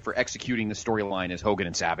much credit for executing the storyline as Hogan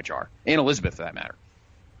and Savage are, and Elizabeth for that matter.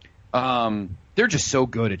 They're just so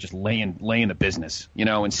good at just laying the business,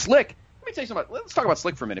 And Slick, let me tell you something. Let's talk about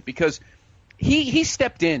Slick for a minute because he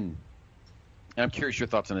stepped in, and I'm curious your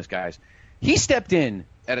thoughts on this, guys. He stepped in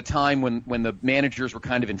at a time when the managers were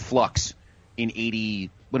kind of in flux in 80.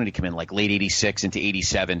 When did he come in? Like late 86 into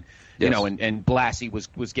 87, yes. And Blassie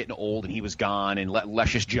was getting old and he was gone, and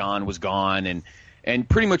Luscious John was gone, and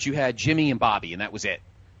pretty much you had Jimmy and Bobby, and that was it,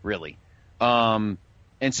 really.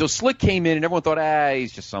 And so Slick came in, and everyone thought,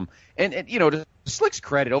 he's just some. And to Slick's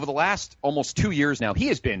credit, over the last almost 2 years now, he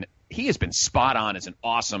has been spot on as an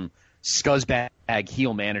awesome scuzzbag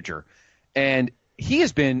heel manager, and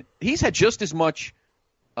he's had just as much,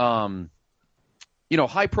 high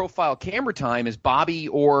profile camera time as Bobby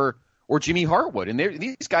or Jimmy Hartwood, and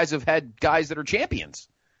these guys have had guys that are champions,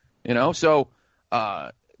 So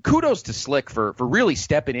kudos to Slick for really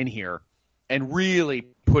stepping in here and really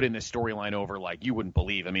putting this storyline over like you wouldn't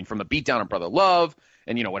believe. I mean, from the beatdown on Brother Love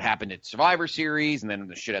and, what happened at Survivor Series and then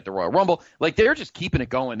the shit at the Royal Rumble, like they're just keeping it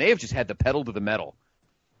going. They have just had the pedal to the metal.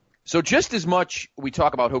 So just as much we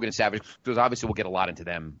talk about Hogan and Savage, because obviously we'll get a lot into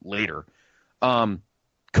them later,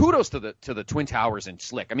 kudos to the Twin Towers and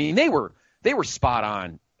Slick. I mean, they were spot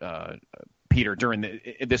on, Peter, during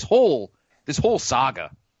this whole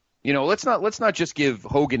saga. Let's not just give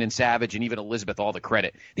Hogan and Savage and even Elizabeth all the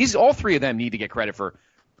credit. All 3 of them need to get credit for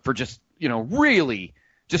just, really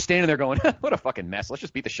just standing there going, what a fucking mess. Let's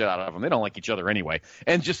just beat the shit out of them. They don't like each other anyway.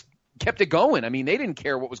 And just kept it going. I mean, they didn't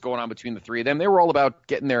care what was going on between the 3 of them. They were all about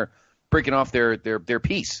breaking off their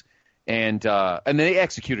piece. And they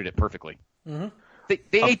executed it perfectly. Mm-hmm.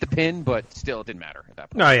 They ate the pin, but still it didn't matter at that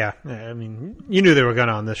point. Oh yeah. I mean, you knew they were going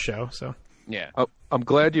on this show, so. Yeah. I'm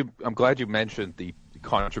glad you mentioned the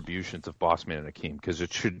contributions of Bossman and Akeem because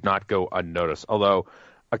it should not go unnoticed. Although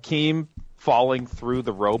Akeem falling through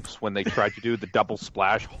the ropes when they tried to do the double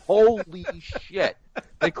splash, holy shit!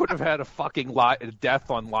 They could have had a fucking death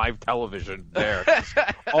on live television there.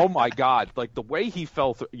 Oh my god! Like the way he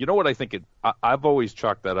fell through. You know what I think? I've always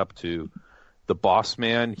chalked that up to the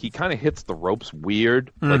Bossman. He kind of hits the ropes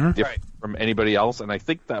weird, like different from anybody else, and I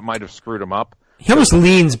think that might have screwed him up. He almost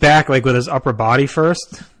leans back like with his upper body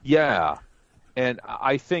first. Yeah. And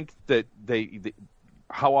I think that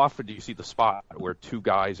how often do you see the spot where 2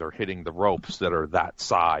 guys are hitting the ropes that are that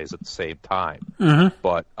size at the same time? Mm-hmm.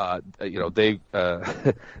 But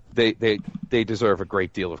they deserve a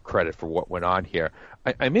great deal of credit for what went on here.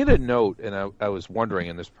 I made a note, and I was wondering,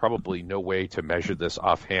 and there's probably no way to measure this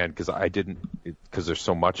offhand because there's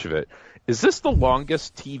so much of it. Is this the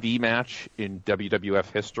longest TV match in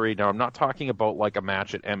WWF history? Now, I'm not talking about like a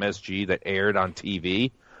match at MSG that aired on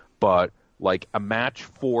TV, but like a match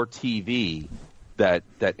for TV that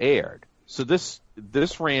aired. So this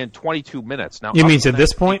ran 22 minutes. Now, you mean to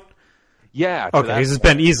this point? Yeah. Okay, because it's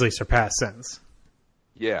been easily surpassed since.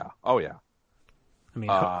 Yeah. Oh, yeah. I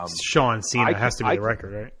mean, Sean Cena has to be the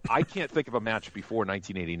record, right? I can't think of a match before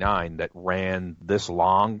 1989 that ran this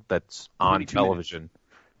long that's on television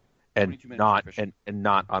and not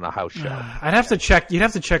on a house show. I'd have to check. You'd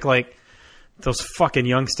have to check like those fucking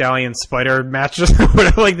Young Stallion Spider matches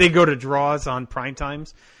where like they go to draws on prime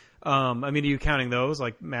times. I mean, are you counting those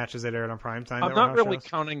like matches that aired on primetime? I'm not really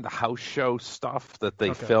counting the house show stuff that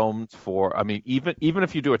they filmed for. I mean, even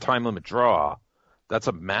if you do a time limit draw, that's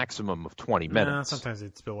a maximum of 20 minutes. No, sometimes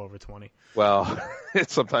it spill over 20. Well,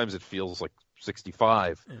 sometimes it feels like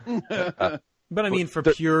 65. But I mean, for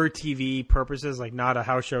pure TV purposes, like not a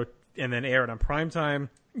house show and then aired on primetime,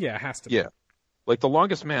 yeah, it has to be. Yeah. Like the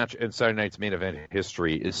longest match in Saturday Night's Main Event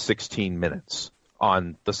history is 16 minutes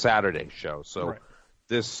on the Saturday show. So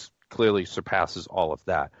this clearly surpasses all of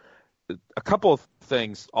that. A couple of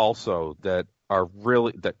things also that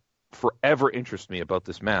forever interest me about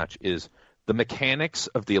this match is the mechanics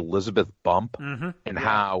of the Elizabeth bump and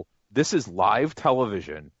how this is live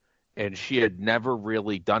television, and she had never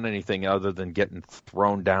really done anything other than getting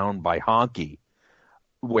thrown down by Honky,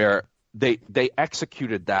 where they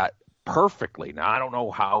executed that perfectly. Now, I don't know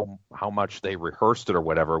how much they rehearsed it or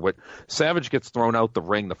whatever. When Savage gets thrown out the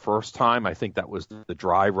ring the first time, I think that was the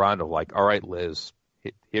dry run of like, all right, Liz,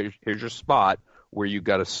 here's your spot where you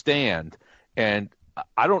got to stand. And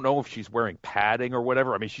I don't know if she's wearing padding or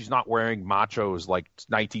whatever. I mean, she's not wearing Macho's like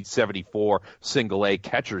 1974 single A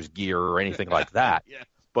catcher's gear or anything like that.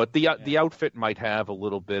 But the outfit might have a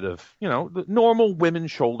little bit of, the normal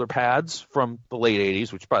women's shoulder pads from the late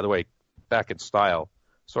 80s, which, by the way, back in style.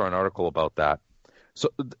 Saw an article about that. So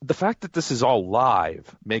the fact that this is all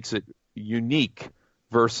live makes it unique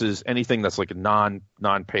versus anything that's like a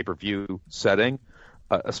non-pay-per-view setting,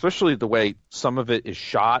 especially the way some of it is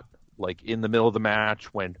shot, like in the middle of the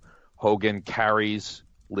match when Hogan carries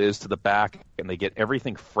Liz to the back and they get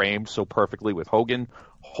everything framed so perfectly with Hogan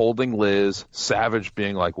holding Liz, Savage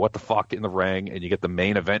being like, what the fuck in the ring, and you get the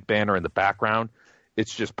main event banner in the background.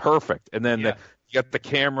 It's just perfect. And then you got the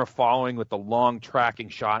camera following with the long tracking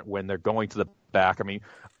shot when they're going to the back. I mean,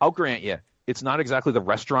 I'll grant you, it's not exactly the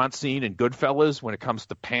restaurant scene in Goodfellas when it comes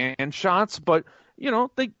to pan shots, but,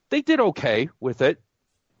 they did okay with it.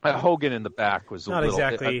 Hogan in the back was not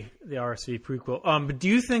exactly the RSV prequel. But do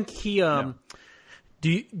you think he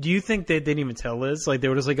do you think they didn't even tell Liz? Like they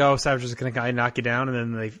were just like, oh, Savage is going to knock you down, and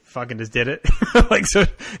then they fucking just did it. Like so,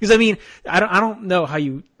 because I mean, I don't know how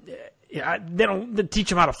you. They don't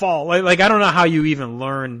teach him how to fall. Like I don't know how you even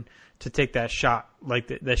learn to take that shot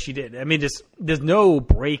like that she did. I mean, there's no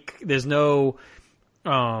break. There's no.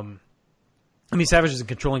 I mean, Savage isn't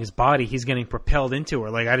controlling his body. He's getting propelled into her.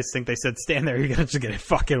 Like I just think they said, stand there. You're gonna just get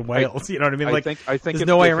fucking wailed. You know what I mean? Like I think there's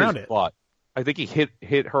no way around it. Butt. I think he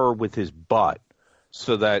hit her with his butt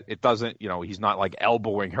so that it doesn't. He's not like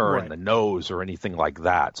elbowing her in the nose or anything like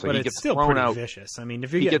that. So but he it's gets still thrown pretty out. Vicious. I mean,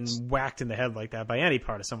 if you're getting whacked in the head like that by any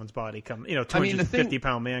part of someone's body,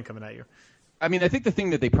 250-pound man coming at you. I mean, I think the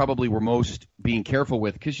thing that they probably were most being careful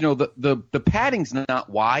with, because the padding's not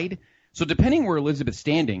wide, so depending where Elizabeth's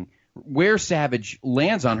standing, where Savage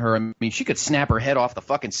lands on her, I mean, she could snap her head off the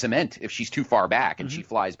fucking cement if she's too far back and she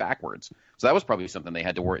flies backwards. So that was probably something they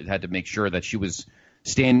had to make sure that she was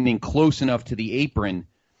standing close enough to the apron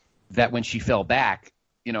that when she fell back,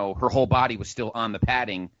 her whole body was still on the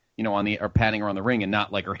padding, or padding around the ring, and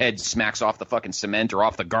not like her head smacks off the fucking cement or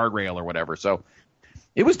off the guardrail or whatever. So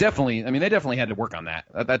it was definitely, I mean, they definitely had to work on that.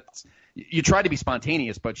 That's you try to be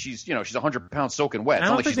spontaneous, but she's 100 pounds soaking wet. I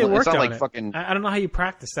don't think they worked on it. I don't know how you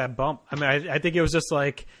practice that bump. I mean, I think it was just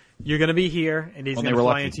like, you're going to be here, and he's going to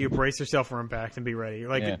fly into you, brace yourself for impact, and be ready. You're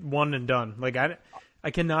like one and done. Like I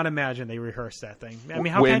cannot imagine they rehearsed that thing. I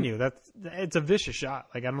mean, how can you? It's a vicious shot.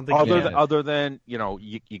 Like I don't think other than you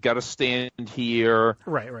got to stand here,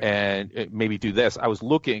 right, and maybe do this. I was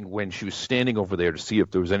looking when she was standing over there to see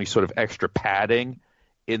if there was any sort of extra padding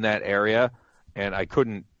in that area, and I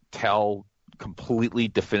couldn't tell completely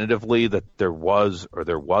definitively that there was or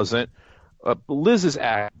there wasn't. Liz's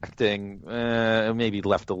acting maybe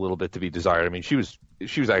left a little bit to be desired. I mean, she was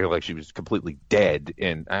acting like she was completely dead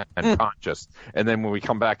and unconscious. And then when we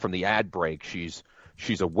come back from the ad break, she's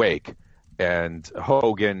awake. And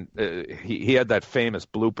Hogan, he had that famous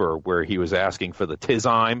blooper where he was asking for the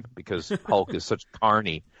Tizyme because Hulk is such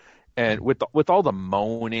carny. And with all the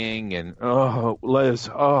moaning and Liz,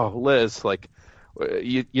 like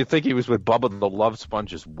you think he was with Bubba the Love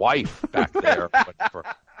Sponge's wife back there.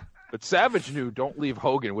 But Savage knew, don't leave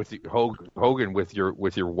Hogan with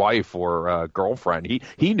your wife or girlfriend.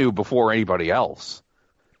 He knew before anybody else.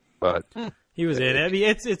 But he was in. I mean,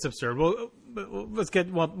 it's absurd. Well, let's get.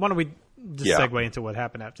 Well, why don't we just segue into what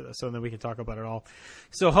happened after this, so then we can talk about it all.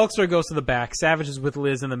 So Hulkster goes to the back. Savage is with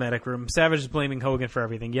Liz in the medic room. Savage is blaming Hogan for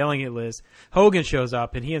everything, yelling at Liz. Hogan shows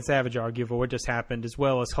up, and he and Savage argue for what just happened, as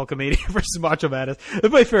well as Hulkamania versus Macho Man.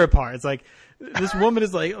 That's my favorite part. It's like This woman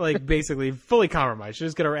is like basically fully compromised. She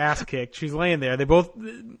just got her ass kicked. She's laying there. They both,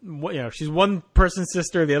 she's one person's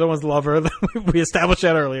sister, the other one's lover. We established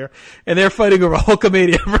that earlier, and they're fighting over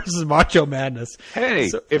Hulkamania versus Macho Madness. Hey,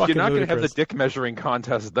 so if you're not going to have the dick measuring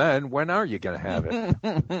contest, then when are you going to have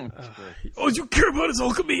it? All you care about is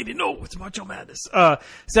Hulkamania. No, it's Macho Madness.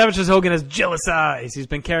 Savage says Hogan has jealous eyes. He's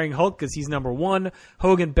been carrying Hulk because he's number one.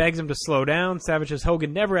 Hogan begs him to slow down. Savage says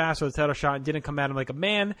Hogan never asked for the title shot and didn't come at him like a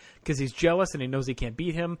man because he's jealous and he knows he can't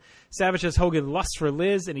beat him. Savage says Hogan lusts for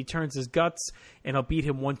Liz and he turns his guts and he'll beat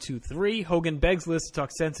him 1, 2, 3. Hogan begs Liz to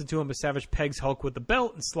talk sense into him, but Savage pegs Hulk with the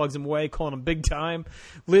belt and slugs him away, calling him big time.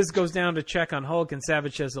 Liz goes down to check on Hulk and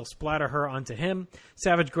Savage says he'll splatter her onto him.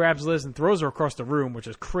 Savage grabs Liz and throws her across the room, which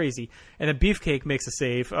is crazy. And then Beefcake makes a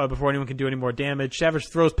save before anyone can do any more damage. Savage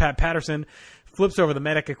throws Pat Patterson, flips over the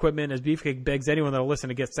medic equipment as Beefcake begs anyone that'll listen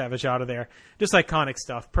to get Savage out of there. Just iconic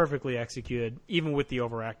stuff, perfectly executed, even with the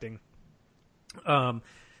overacting.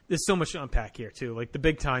 There's so much to unpack here too. Like the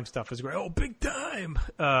big time stuff is great. Oh, big time!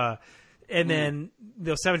 And then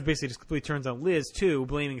Savage basically just completely turns on Liz too,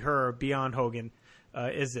 blaming her beyond Hogan.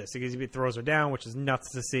 Is this because he throws her down, which is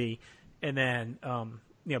nuts to see, and then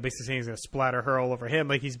basically saying he's going to splatter her all over him.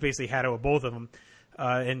 Like he's basically had it with both of them,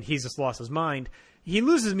 and he's just lost his mind. He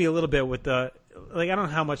loses me a little bit with the I don't know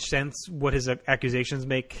how much sense what his accusations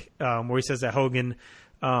make, where he says that Hogan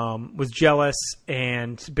was jealous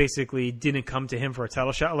and basically didn't come to him for a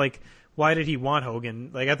title shot. Like, why did he want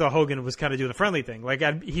Hogan? Like, I thought Hogan was kind of doing the friendly thing. Like,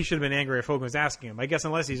 he should have been angry if Hogan was asking him. I guess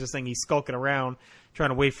unless he's just saying he's skulking around trying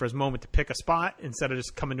to wait for his moment to pick a spot instead of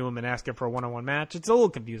just coming to him and asking for a one-on-one match. It's a little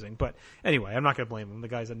confusing. But anyway, I'm not going to blame him. The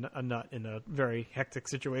guy's a nut in a very hectic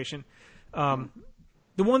situation. The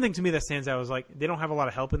one thing to me that stands out is, like, they don't have a lot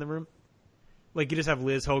of help in the room. Like, you just have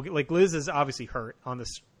Liz, Hogan. Like, Liz is obviously hurt on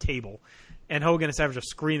this table. And Hogan and Savage are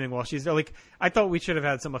screaming while she's there. Like, I thought we should have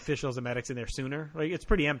had some officials and medics in there sooner. Like, it's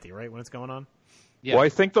pretty empty, right, when it's going on? Yeah. Well, I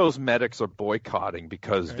think those medics are boycotting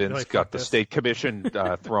because Vince got the state commission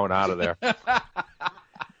thrown out of there.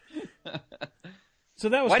 So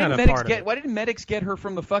that was kind of part of it. Why didn't medics get her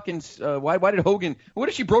from the fucking? Why did Hogan? What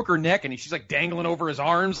if she broke her neck and she's like dangling over his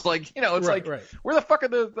arms? Like, it's right. Where the fuck are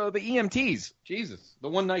the EMTs? Jesus, the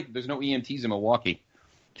one night there's no EMTs in Milwaukee.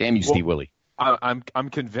 Damn you, Steve Willie. I'm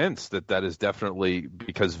convinced that is definitely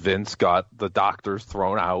because Vince got the doctors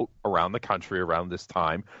thrown out around the country around this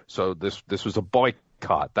time. So this was a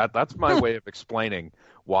boycott. That's my way of explaining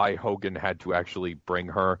why Hogan had to actually bring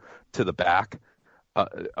her to the back.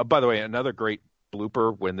 By the way, another great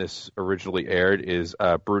blooper when this originally aired is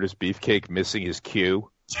Brutus Beefcake missing his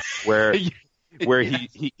cue, where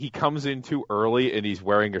he comes in too early and he's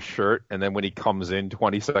wearing a shirt, and then when he comes in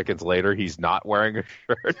 20 seconds later he's not wearing a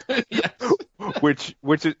shirt. which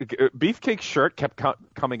is Beefcake's shirt kept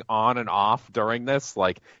coming on and off during this.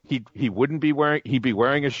 Like he'd be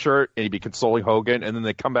wearing a shirt and he'd be consoling Hogan, and then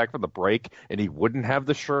they come back from the break and he wouldn't have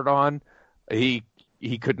the shirt on. He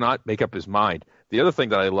could not make up his mind. The other thing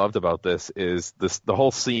that I loved about this is the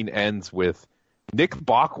whole scene ends with Nick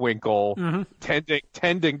Bockwinkel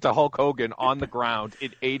tending to Hulk Hogan on the ground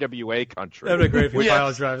in AWA country. That would be great if he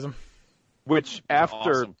pilot drives him. Which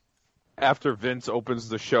after Vince opens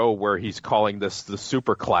the show where he's calling this the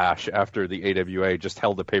Super Clash after the AWA just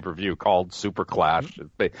held a pay-per-view called Super Clash.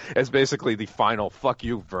 It's basically the final fuck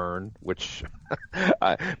you, Vern, which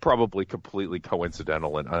probably completely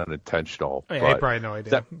coincidental and unintentional. I probably no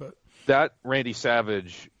idea. That Randy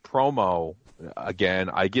Savage promo, again,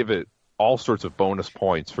 I give it all sorts of bonus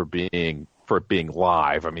points for being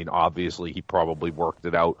live. I mean, obviously he probably worked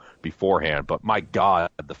it out beforehand, but my God,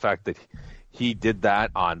 the fact that he did that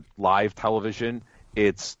on live television,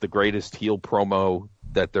 it's the greatest heel promo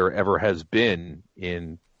that there ever has been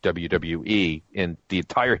in WWE in the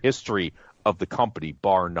entire history of the company,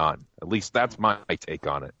 bar none. At least that's my take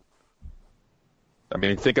on it. I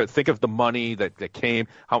mean, think of the money that came,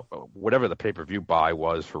 whatever the pay-per-view buy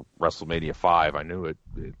was for WrestleMania 5. I knew it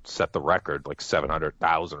set the record like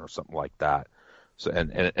 700,000 or something like that. So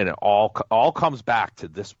and it all comes back to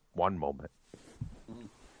this one moment.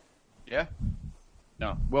 Yeah.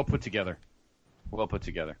 No, well put together.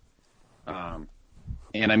 And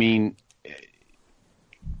I mean,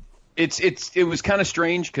 it was kind of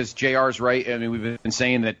strange because JR's right. I mean, we've been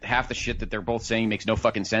saying that half the shit that they're both saying makes no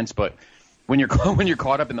fucking sense, but when you're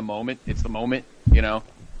caught up in the moment, it's the moment,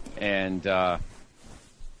 and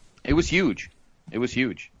it was huge.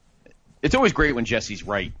 It's always great when Jesse's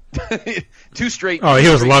right. Two straight. Oh, he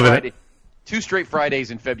was loving it. 2 straight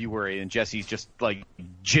Fridays in February, and Jesse's just like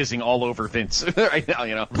jizzing all over Vince right now.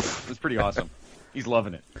 It was pretty awesome. He's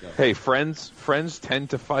loving it. Hey, friends tend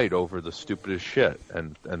to fight over the stupidest shit,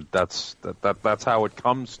 and that's how it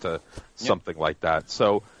comes to something like that.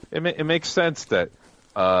 So it makes sense that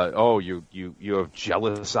you have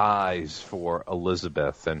jealous eyes for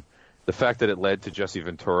Elizabeth, and the fact that it led to Jesse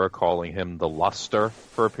Ventura calling him the Luster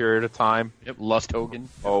for a period of time. Yep, Lust Hogan.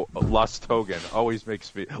 Oh, Lust Hogan always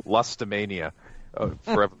makes me Lustamania.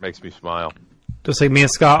 Forever makes me smile. Just like me and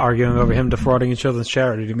Scott arguing over him defrauding a children's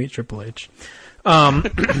charity to meet Triple H.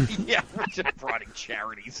 Yeah, defrauding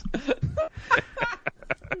charities.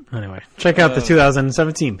 Anyway, check out the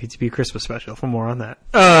 2017 PTB Christmas special for more on that.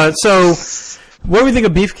 So, what do we think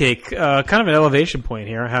of Beefcake? Kind of an elevation point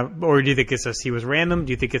here. Or do you think it's just he was random?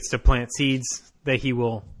 Do you think it's to plant seeds that he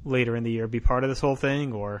will later in the year be part of this whole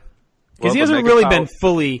thing? Or because he hasn't really been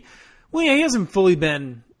fully... Well, yeah, he hasn't fully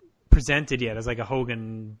been presented yet as like a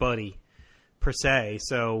Hogan buddy per se.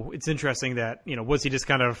 So it's interesting that, was he just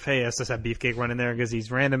kind of, hey, let's just have Beefcake run in there because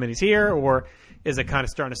he's random and he's here? Or is it kind of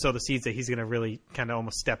starting to sow the seeds that he's going to really kind of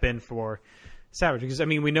almost step in for Savage? Because,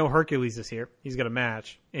 we know Hercules is here. He's got a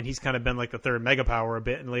match. And he's kind of been like the third mega power a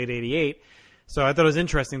bit in late 88. So I thought it was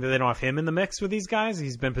interesting that they don't have him in the mix with these guys.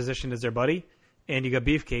 He's been positioned as their buddy. And you got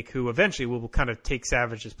Beefcake, who eventually will kind of take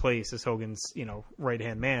Savage's place as Hogan's,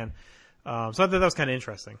 right-hand man. So I thought that was kind of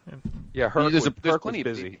interesting. Yeah, there's plenty of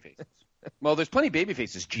busy. Well, there's plenty of baby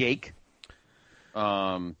faces. Jake,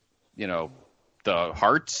 the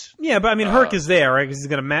Hearts. Yeah, but Herc is there, right? Because he's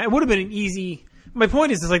going to it would have been an easy... My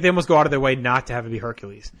point is, they almost go out of their way not to have it be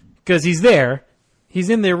Hercules. Because he's there,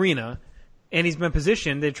 he's in the arena, and he's been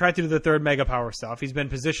positioned. They tried to do the third mega power stuff. He's been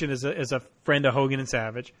positioned as a friend of Hogan and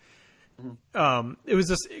Savage.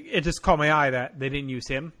 It just caught my eye that they didn't use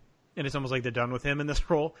him, and it's almost like they're done with him in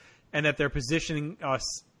this role, and that they're positioning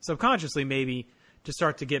us subconsciously maybe to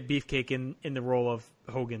start to get Beefcake in the role of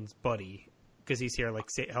Hogan's buddy because he's here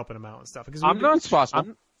helping him out and stuff.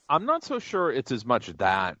 I'm not so sure it's as much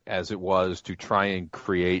that as it was to try and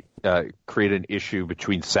create an issue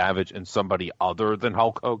between Savage and somebody other than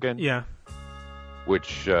Hulk Hogan. Yeah,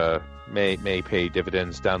 which may pay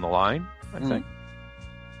dividends down the line, I think.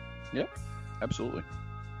 Yeah, absolutely.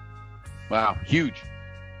 Wow, huge.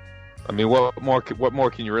 What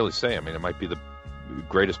more can you really say? It might be the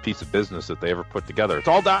greatest piece of business that they ever put together. It's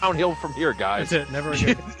all downhill from here, guys. That's it. Never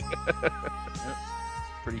again. Yep.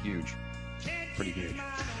 Pretty huge.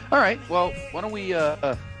 All right. Well, why don't we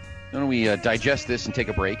digest this and take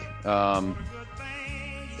a break?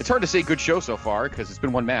 It's hard to say good show so far because it's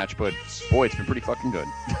been one match, but boy, it's been pretty fucking good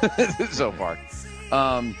so far.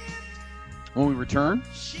 When we return,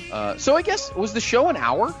 so I guess was the show an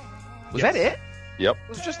hour? Was that it? Yep. It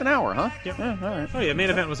was just an hour, huh? Yep. Yeah. All right. Oh yeah, main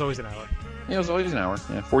event was always an hour. Yeah, it was always an hour.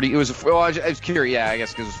 Yeah, 40. It was. Well, I was curious. Yeah, I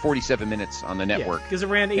guess because it was 47 minutes on the network. Because it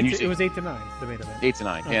ran 8. It was 8 to 9. The main event. 8 to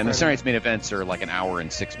 9. And the Saturday night's main events are like an hour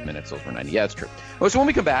and 6 minutes. Those were 90. Yeah, that's true. Oh, so when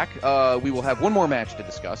we come back, we will have one more match to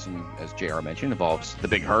discuss, and as JR mentioned, involves the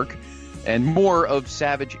Big Herc, and more of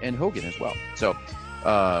Savage and Hogan as well. So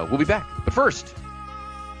we'll be back. But first,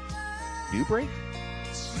 new break.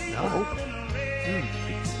 No.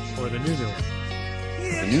 Or the new one.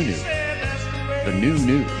 The new. The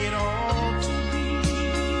new.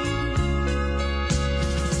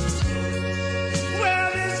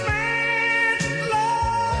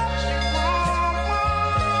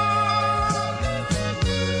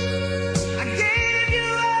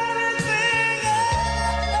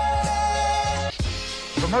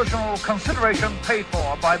 Promotional consideration paid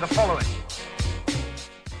for by the following.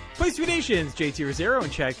 Place to Be Nations, JT Rosero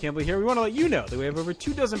and Chad Campbell here. We want to let you know that we have over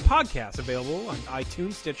 24 podcasts available on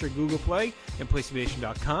iTunes, Stitcher, Google Play, and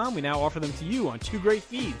PlaceToBeNation.com. We now offer them to you on 2 great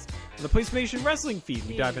feeds. On the Place to Be Nation Wrestling feed,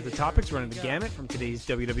 we dive into topics running the gamut from today's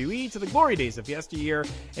WWE to the glory days of yesteryear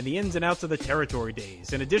and the ins and outs of the territory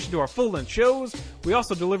days. In addition to our full-length shows, we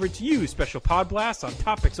also deliver to you special pod blasts on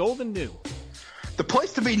topics old and new. The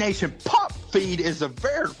Place to Be Nation Pop feed is a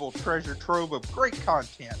veritable treasure trove of great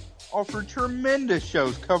content. Offer tremendous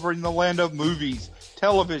shows covering the land of movies,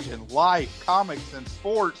 television, life, comics, and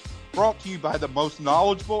sports, brought to you by the most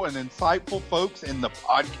knowledgeable and insightful folks in the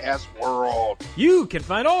podcast world. You can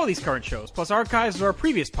find all of these current shows, plus archives of our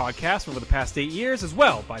previous podcasts over the past 8 years as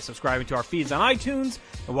well, by subscribing to our feeds on iTunes.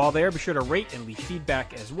 And while there, be sure to rate and leave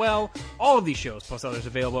feedback as well. All of these shows, plus others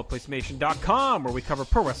available at PlaceToBeNation.com, where we cover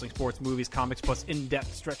pro wrestling, sports, movies, comics, plus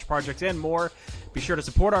in-depth stretch projects and more. Be sure to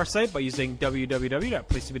support our site by using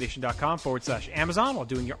www.PlaceToBeNation.com/Amazon while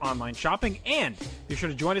doing your online shopping. And be sure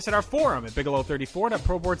to join us at our forum at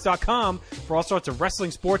Bigelow34.proboards.com PlaceToBe.com for all sorts of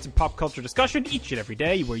wrestling, sports, and pop culture discussion each and every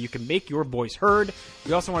day where you can make your voice heard.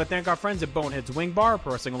 We also want to thank our friends at Bonehead's Wing Bar,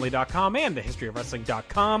 ProWrestlingOnly.com, and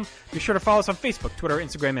TheHistoryOfWrestling.com. Be sure to follow us on Facebook, Twitter,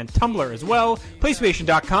 Instagram, and Tumblr as well.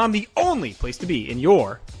 PlayStation.com, the only place to be in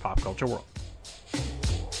your pop culture world.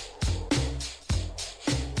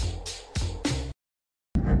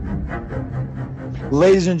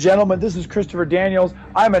 Ladies and gentlemen, this is Christopher Daniels.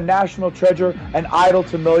 I'm a national treasure, an idol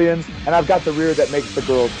to millions, and I've got the rear that makes the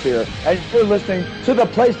girls cheer. And you're listening to the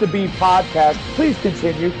Place to Be podcast. Please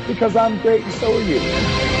continue, because I'm great and so are you.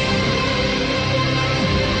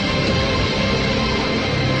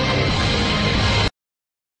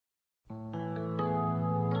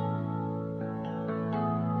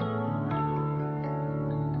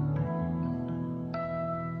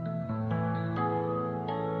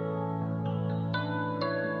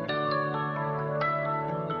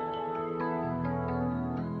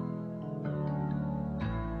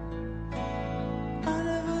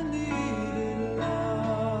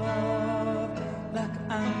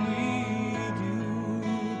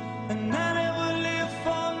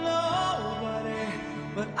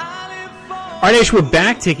 All right, we're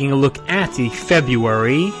back taking a look at the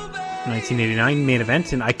February 1989 main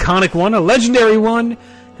event, an iconic one, a legendary one,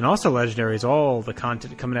 and also legendary is all the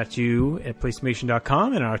content coming at you at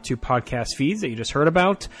PlayStation.com and our two podcast feeds that you just heard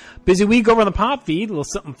about. Busy week over on the Pop feed, a little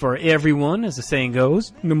something for everyone, as the saying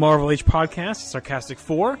goes. The Marvel Age podcast, Sarcastic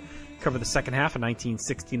 4, cover the second half of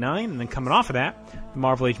 1969, and then coming off of that, the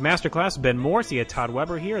Marvel Age Masterclass, Ben Morse, you had Todd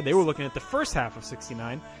Weber here. They were looking at the first half of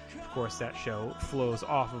 69. Of course, that show flows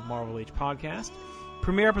off of Marvel Age Podcast.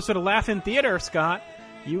 Premiere episode of Laugh in Theater, Scott.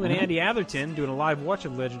 You and Andy Atherton doing a live watch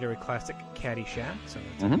of legendary classic Caddyshack. So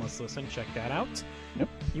let's listen, check that out. Yep.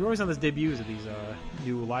 You're always on these debuts of these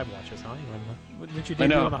new live watches, huh? Didn't you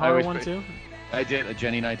debut on the horror one, too? I did.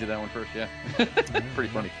 Jenny and I did that one first, yeah. Pretty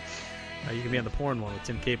funny. You can be on the porn one with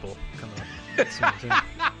Tim Capel coming up soon, too.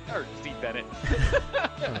 Or Steve Bennett.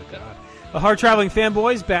 Oh, God. The hard-traveling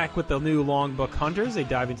fanboys back with the new Long Book Hunters. They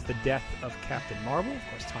dive into the death of Captain Marvel. Of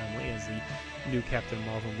course, timely as the new Captain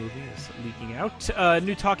Marvel movie is leaking out.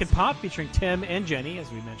 New Talkin' Pop featuring Tim and Jenny, as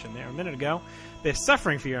we mentioned there a minute ago. They're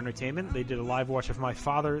suffering for your entertainment. They did a live watch of My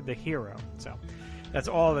Father, the Hero. So that's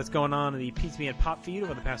all that's going on in the PTB Pop feed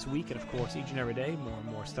over the past week. And, of course, each and every day, more and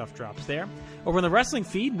more stuff drops there. Over in the wrestling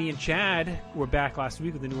feed, me and Chad were back last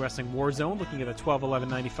week with the new Wrestling Warzone, looking at a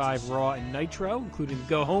 12/11/95 Raw and Nitro, including the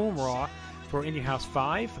Go Home Raw for Indie House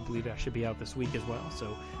 5. I believe that should be out this week as well.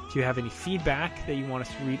 So if you have any feedback that you want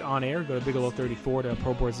us to read on air, go to Bigelow34 to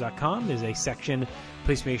ProBoards.com. There's a section,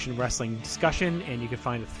 PlayStation Wrestling Discussion, and you can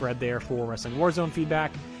find a thread there for Wrestling Warzone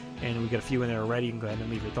feedback. And we've got a few in there already. You can go ahead and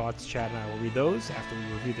leave your thoughts. Chad and I will read those after we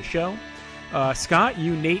review the show. Scott,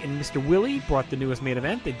 you, Nate, and Mr. Willie brought the newest main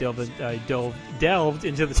event. They delved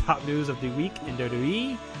into the top news of the week in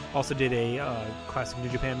WWE. Also did a classic New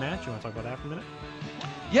Japan match. You want to talk about that for a minute?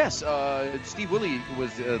 Yes, Steve Willie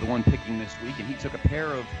was the one picking this week, and he took a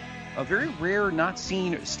pair of very rare, not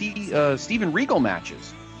seen Steven Regal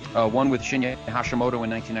matches. One with Shinya Hashimoto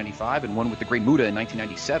in 1995, and one with the Great Muta in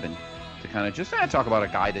 1997. To kind of just talk about a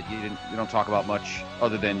guy that you don't talk about much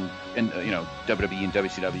other than in WWE and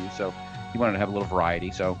WCW. So he wanted to have a little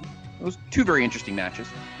variety. So it was two very interesting matches.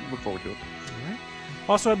 Look forward to it. All right.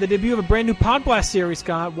 Also had the debut of a brand new Pod Blast series,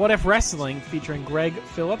 Scott, What If Wrestling, featuring Greg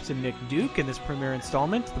Phillips and Nick Duke. In this premiere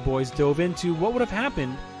installment, the boys dove into what would have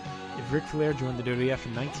happened if Ric Flair joined the WWF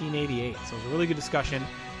in 1988. So it was a really good discussion.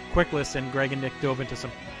 Quick listen, Greg and Nick dove into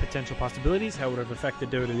some potential possibilities, how it would have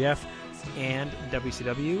affected WWF and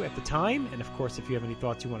WCW at the time. And of course, if you have any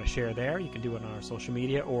thoughts you want to share there, you can do it on our social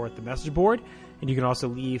media or at the message board. And you can also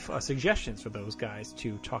leave suggestions for those guys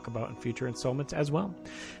to talk about in future installments as well.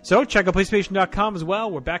 So check out PlayStation.com as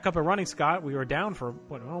well. We're back up and running, Scott. We were down for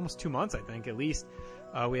almost 2 months, I think, at least.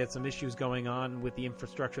 We had some issues going on with the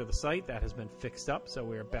infrastructure of the site. That has been fixed up, so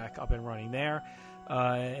we're back up and running there.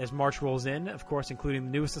 As March rolls in, of course, including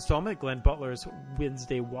the newest installment, Glenn Butler's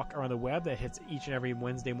Wednesday Walk Around the Web that hits each and every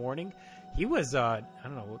Wednesday morning. He was,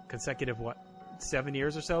 consecutive, 7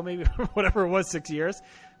 years or so, maybe, whatever it was, 6 years,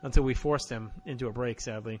 until we forced him into a break,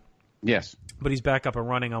 sadly. Yes. But he's back up and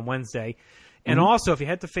running on Wednesday. And also, if you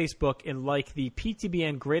head to Facebook and like the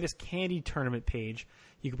PTBN Greatest Candy Tournament page,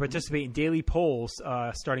 you can participate in daily polls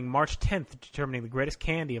starting March 10th, determining the greatest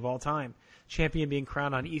candy of all time. Champion being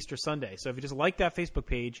crowned on Easter Sunday. So if you just like that Facebook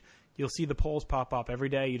page, you'll see the polls pop up every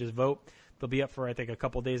day. You just vote. They'll be up for, I think, a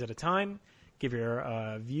couple days at a time. give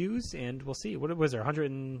your views, and we'll see. What was there,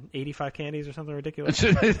 185 candies or something ridiculous?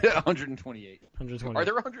 128. 128. Are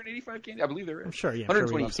there 185 candies? I believe there is. I'm sure, yeah.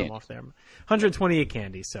 128 some off there. 128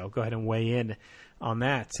 candies, so go ahead and weigh in on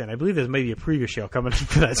that. And I believe there's maybe a preview show coming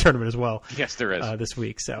for that tournament as well. Yes, there is. This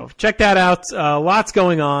week. So check that out. Lots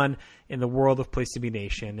going on in the world of Place to Be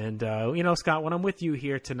Nation. And, Scott, when I'm with you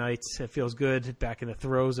here tonight, it feels good back in the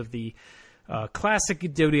throes of the classic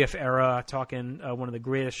WWF era, talking one of the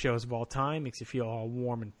greatest shows of all time. Makes you feel all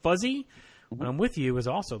warm and fuzzy. When I'm with you is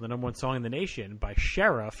also the number one song in the nation by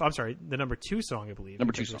Sheriff. I'm sorry, the number 2 song, I believe.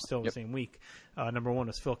 Number 2 song. We're still the same week. Number 1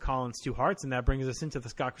 was Phil Collins' Two Hearts, and that brings us into the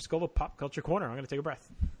Scott Criscola Pop Culture Corner. I'm going to take a breath.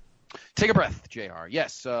 Take a breath, JR.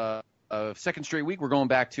 Yes, second straight week. We're going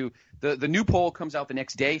back to the new poll comes out the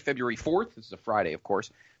next day, February 4th. This is a Friday, of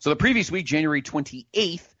course. So the previous week, January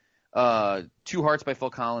 28th, Two Hearts by Phil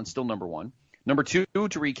Collins, still number 1. Number 2,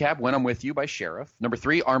 to recap, When I'm With You by Sheriff. Number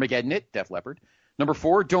 3, Armageddon It, Def Leppard. Number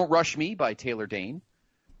 4, Don't Rush Me by Taylor Dane.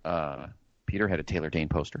 Peter had a Taylor Dane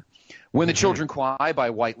poster. When the Children Cry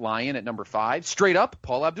by White Lion at number 5. Straight Up,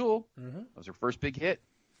 Paula Abdul. That was her first big hit.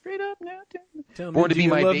 Straight Up now. Tell Born me, to Be do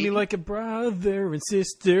My you love Baby. me like a brother and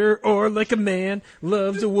sister, or like a man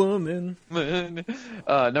loves a woman?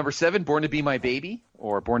 Number 7, Born to Be My Baby,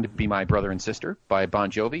 or Born to Be My Brother and Sister by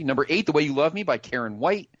Bon Jovi. Number 8, The Way You Love Me by Karen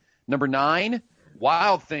White. Number 9,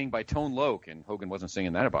 Wild Thing by Tone Loc, and Hogan wasn't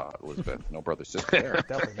singing that about Elizabeth. No brother, sister there.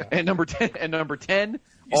 Definitely not. And number 10,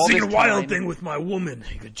 You're singing Wild Thing with my woman.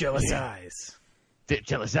 You got jealous eyes.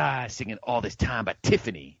 Jealous Eyes, singing All This Time by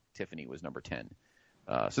Tiffany. Tiffany was number 10.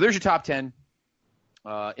 So there's your top 10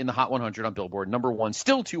 in the Hot 100 on Billboard. Number 1,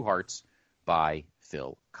 still Two Hearts by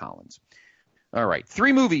Phil Collins. All right,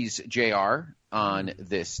 3 movies, JR, on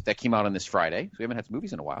this that came out on this Friday. So we haven't had some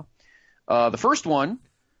movies in a while. The first one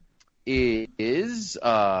is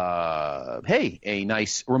a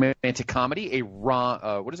nice romantic comedy,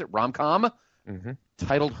 rom-com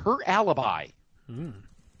titled Her Alibi.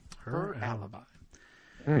 Her Alibi.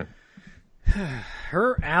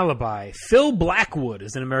 Her Alibi. Phil Blackwood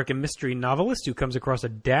is an American mystery novelist who comes across a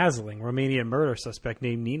dazzling Romanian murder suspect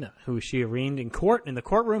named Nina, who she arraigned in court in the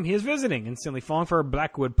courtroom he is visiting. Instantly falling for her,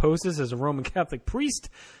 Blackwood poses as a Roman Catholic priest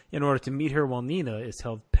in order to meet her while Nina is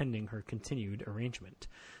held pending her continued arrangement.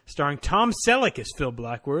 Starring Tom Selleck as Phil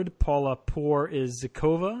Blackwood, Paula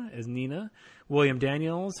Porizkova as Nina, William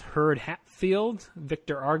Daniels, Hurd Hatfield,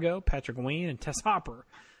 Victor Argo, Patrick Wayne, and Tess Hopper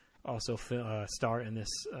also star in this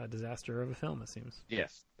disaster of a film, it seems.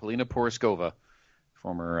 Yes, Polina Porizkova,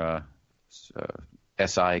 former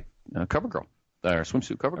SI cover girl, or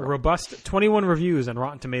swimsuit cover girl. A robust 21 reviews on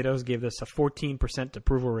Rotten Tomatoes gave this a 14%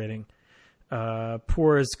 approval rating.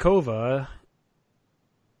 Porizkova,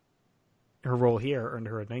 her role here earned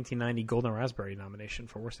her a 1990 Golden Raspberry nomination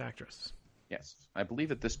for Worst Actress. Yes, I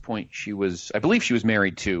believe at this point she was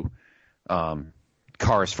married to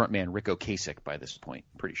Cars frontman Rick Ocasek by this point.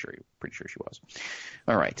 Pretty sure she was.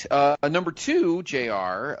 All right. Number 2,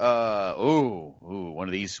 JR. One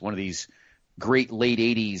of these great late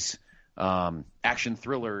 80s action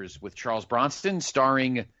thrillers with Charles Bronson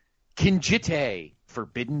starring Kinjite,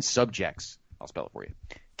 Forbidden Subjects. I'll spell it for you.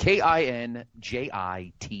 Kinjite.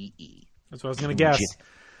 That's what I was going to guess.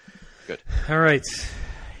 Good. All right.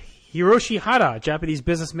 Hiroshi Hara, Japanese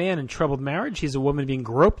businessman in troubled marriage. He's a woman being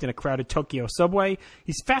groped in a crowded Tokyo subway.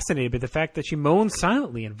 He's fascinated by the fact that she moans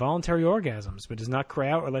silently in voluntary orgasms, but does not cry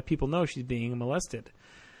out or let people know she's being molested.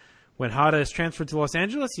 When Hara is transferred to Los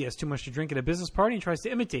Angeles, he has too much to drink at a business party and tries to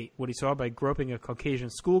imitate what he saw by groping a Caucasian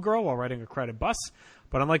schoolgirl while riding a crowded bus.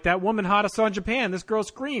 But unlike that woman Hara saw in Japan, this girl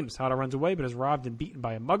screams. Hara runs away but is robbed and beaten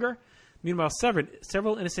by a mugger. Meanwhile,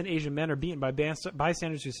 several innocent Asian men are beaten by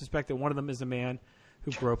bystanders who suspect that one of them is the man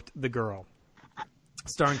who groped the girl.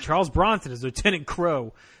 Starring Charles Bronson as Lieutenant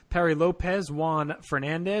Crow, Perry Lopez, Juan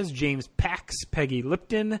Fernandez, James Pax, Peggy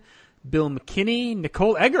Lipton, Bill McKinney,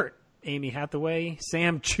 Nicole Eggert, Amy Hathaway,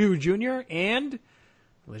 Sam Chu Jr., and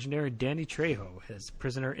legendary Danny Trejo as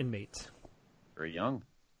prisoner inmate. Very young.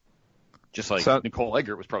 Just like Nicole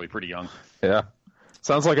Eggert was probably pretty young. Yeah.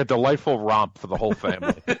 Sounds like a delightful romp for the whole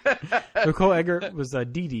family. Nicole Eggert was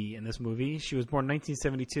Dee Dee in this movie. She was born in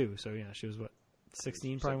 1972, so yeah, she was what?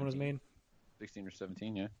 16 probably when it was made. 16 or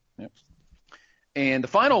 17, yeah. Yep. And the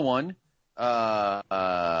final one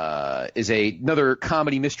is another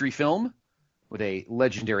comedy mystery film with a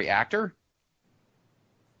legendary actor.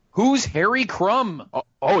 Who's Harry Crumb?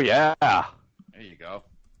 Oh yeah. There you go.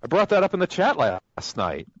 I brought that up in the chat last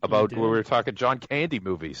night about when we were talking John Candy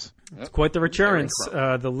movies. It's quite the recurrence.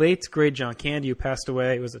 The late, great John Candy, who passed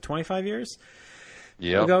away, was it 25 years?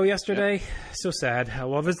 ago yesterday. So sad.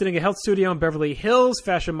 While visiting a health studio in Beverly Hills,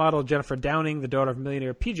 fashion model Jennifer Downing, the daughter of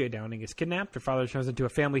millionaire P.J. Downing, is kidnapped. Her father turns into a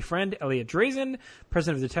family friend, Elliot Drazen,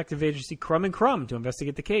 president of detective agency Crumb & Crumb, to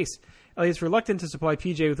investigate the case. Elliot's reluctant to supply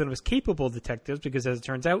P.J. with one of his capable detectives because, as it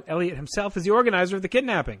turns out, Elliot himself is the organizer of the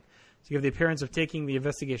kidnapping. To give the appearance of taking the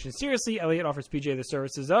investigation seriously, Elliot offers P.J. the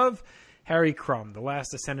services of Harry Crumb, the last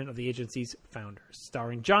descendant of the agency's founders.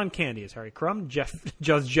 Starring John Candy as Harry Crumb,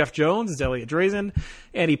 Judge Jeff Jones as Elliot Drazen,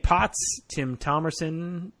 Annie Potts, Tim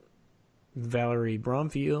Thomerson, Valerie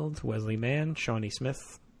Bromfield, Wesley Mann, Shawnee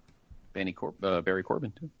Smith. Barry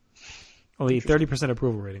Corbin, too. Only 30%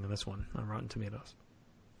 approval rating on this one on Rotten Tomatoes.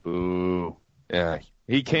 Ooh. Yeah.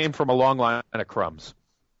 He came from a long line of crumbs.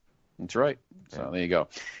 That's right. So there you go.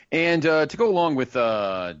 And to go along with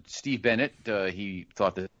Steve Bennett, he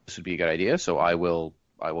thought that this would be a good idea, so I will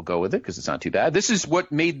go with it because it's not too bad. This is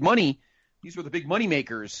what made money. These were the big money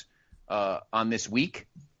makers on this week,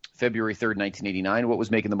 February 3rd, 1989. What was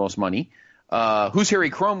making the most money? Who's Harry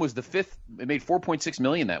Crumb was the fifth. It made $4.6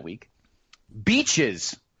 million that week.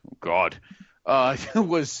 Beaches,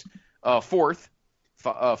 was fourth.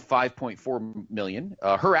 5.4 million.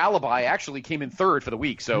 Her Alibi actually came in third for the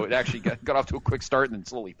week, so it actually got off to a quick start and then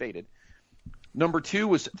slowly faded. Number 2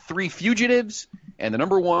 was Three Fugitives, and the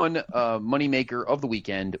number 1 moneymaker of the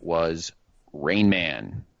weekend was Rain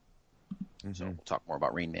Man. So we'll talk more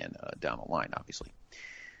about Rain Man down the line, obviously.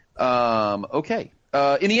 Okay.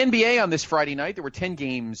 In the NBA on this Friday night, there were 10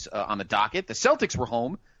 games on the docket. The Celtics were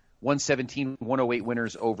home. 117-108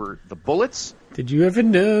 winners over the Bullets. Did you ever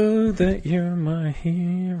know that you're my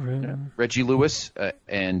hero? Yeah. Reggie Lewis had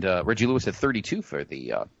 32 for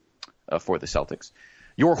the Celtics.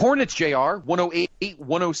 Your Hornets, JR,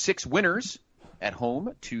 108-106 winners at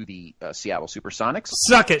home to the Seattle Supersonics.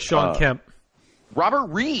 Suck it, Sean Kemp. Robert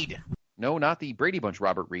Reed. No, not the Brady Bunch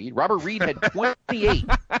Robert Reed. Robert Reed had 28. Did you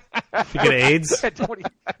get AIDS? Had 20.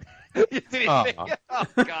 Oh,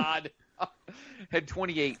 God. Had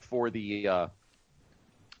 28 for the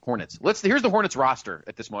Hornets. Here's the Hornets roster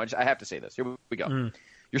at this moment. I have to say this. Here we go.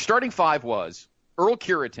 Your starting 5 was Earl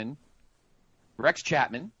Curitan, Rex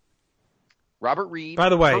Chapman, Robert Reed, by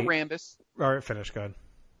the way, Kurt Rambis. All right, finish. Go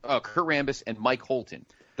ahead. Kurt Rambis and Mike Holton.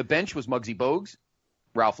 The bench was Muggsy Bogues,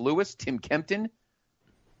 Ralph Lewis, Tim Kempton,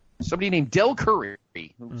 somebody named Del Curry.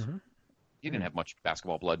 He didn't have much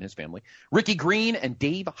basketball blood in his family. Ricky Green and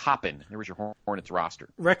Dave Hoppin. There was your Hornets roster.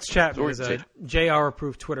 Rex Chapman is a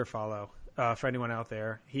JR-approved Twitter follow for anyone out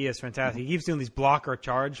there. He is fantastic. He keeps doing these block or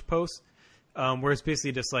charge posts where it's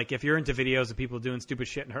basically just like if you're into videos of people doing stupid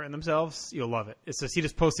shit and hurting themselves, you'll love it. It's just he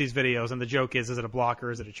just posts these videos, and the joke is it a block or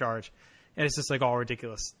is it a charge? And it's just like all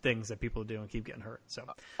ridiculous things that people do and keep getting hurt. So.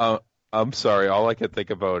 I'm sorry. All I can think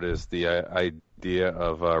about is the idea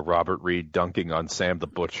of Robert Reed dunking on Sam the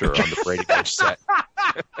Butcher on the Brady Bunch set.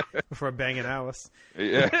 Before banging Alice.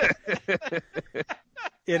 Yeah.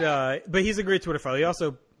 But he's a great Twitter follow. He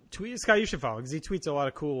also tweets. Scott, you should follow because he tweets a lot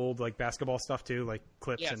of cool old like basketball stuff too, like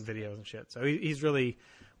clips and videos and shit. So he's really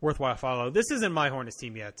worthwhile follow. This isn't my Hornets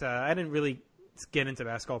team yet. I didn't really get into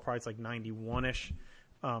basketball probably it's like 91-ish.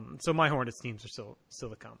 So my Hornets teams are still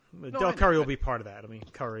to come. Del Curry will be part of that. I mean,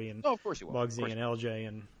 Curry and Muggsy and LJ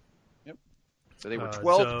and so they were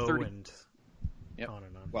 12, 30, and on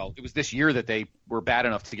and on. Well, it was this year that they were bad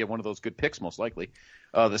enough to get one of those good picks, most likely.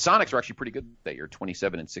 The Sonics were actually pretty good that year,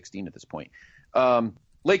 27-16 at this point.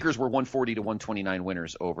 Lakers were 140-129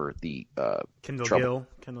 winners over the Kendall Gill.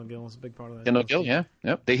 Kendall Gill was a big part of that. Kendall Gill, yeah.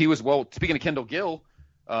 Yep. He was speaking of Kendall Gill.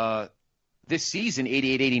 This season,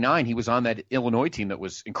 88-89, he was on that Illinois team that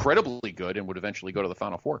was incredibly good and would eventually go to the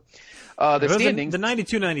Final Four. The standings. The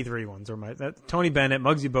 92-93 ones are Tony Bennett,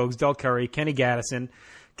 Muggsy Bogues, Del Curry, Kenny Gaddison,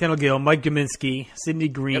 Kendall Gill, Mike Gaminsky, Sidney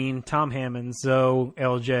Green, Tom Hammond, Zoe,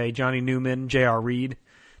 LJ, Johnny Newman, J.R. Reed,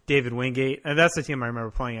 David Wingate. And that's the team I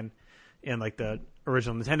remember playing in like the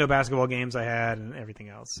original Nintendo basketball games I had and everything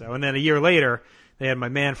else. So, and then a year later, they had my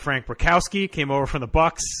man Frank Brakowski came over from the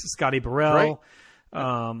Bucks, Scotty Burrell. Right.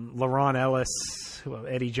 LaRon Ellis,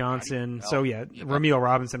 Eddie Johnson. So, Ramil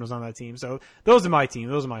Robinson was on that team. So, those are my team.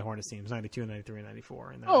 Those are my Hornets teams, 92, 93, and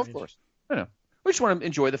 94. Of course. I know. We just want to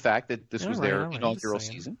enjoy the fact that this was their inaugural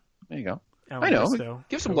season. There you go. I know.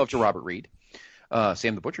 Give some love to Robert Reed.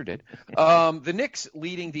 Sam the Butcher did. The Knicks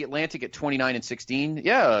leading the Atlantic at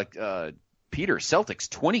 29-16. Peter, Celtics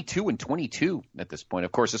 22-22 at this point.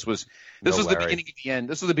 Of course, this was the beginning of the end.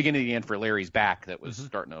 This was the beginning of the end for Larry's back that was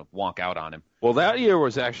starting to wonk out on him. Well, that year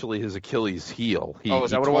was actually his Achilles heel.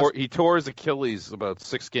 Is that what it was? He tore his Achilles about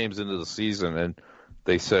 6 games into the season, and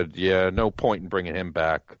they said, no point in bringing him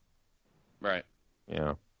back. Right.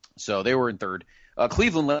 Yeah. So they were in third.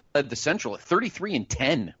 Cleveland led the Central at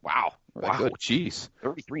 33-10. Wow. Wow, jeez.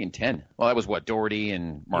 33-10. Well, that was what, Doherty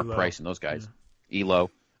and Mark Price and those guys. Yeah. Elo.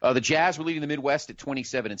 The Jazz were leading the Midwest at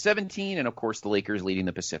 27-17, and of course the Lakers leading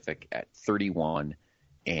the Pacific at 31-14.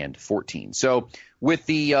 So with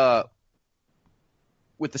the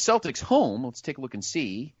Celtics home, let's take a look and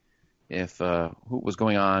see if who was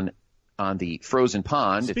going on the frozen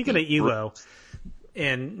pond. Speaking of Elo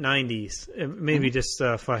and 90s, maybe just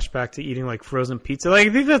flash back to eating like frozen pizza. Like,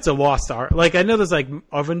 I think that's a lost art. Like, I know there's like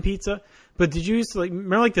oven pizza, but did you used to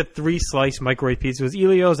remember like the 3-slice microwave pizza? It was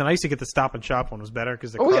Elio's, and I used to get the Stop and Shop one was better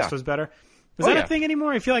because the crust was better. Is that a thing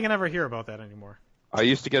anymore? I feel like I never hear about that anymore. I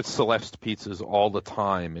used to get Celeste pizzas all the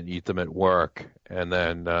time and eat them at work, and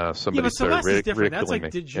then somebody started ridiculing That's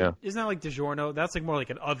like me. Isn't that like DiGiorno? That's like more like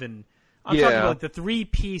an oven. I'm talking about like the 3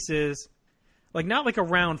 pieces, like not like a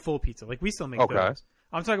round full pizza. Like we still make those.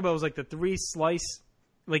 I'm talking about it was like the 3-slice,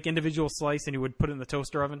 like individual slice, and you would put it in the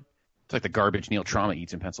toaster oven. It's like the garbage Neil Trauma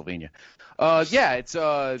eats in Pennsylvania. It's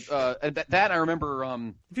that I remember.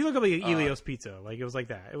 If you look up like Elio's pizza, like it was like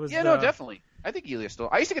that. It was definitely. I think Elio's still.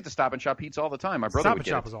 I used to get the Stop and Shop pizza all the time. My brother Stop would and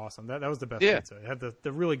Shop was awesome. That was the best pizza. It had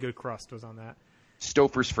the really good crust was on that.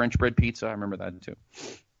 Stouffer's French bread pizza. I remember that too.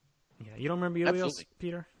 Yeah, you don't remember Elio's,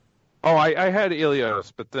 Peter? Oh, I had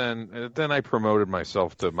Ilios, but then I promoted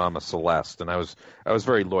myself to Mama Celeste, and I was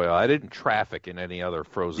very loyal. I didn't traffic in any other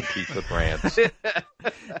frozen pizza brands.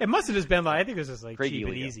 It must have just been like, I think it was just like Craig cheap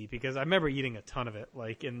Elio. and easy, because I remember eating a ton of it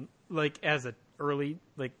as a early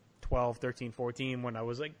 12, 13, 14 when I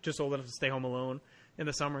was like just old enough to stay home alone in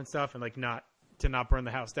the summer and stuff, and like not burn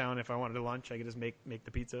the house down. If I wanted to lunch, I could just make the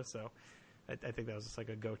pizza. So I think that was just like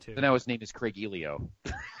a go-to. So now his name is Craig Elio.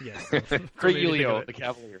 Yes. Craig Elio, the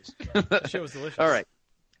Cavaliers. The shit was delicious. All right.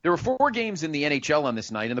 There were 4 games in the NHL on this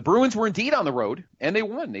night, and the Bruins were indeed on the road, and they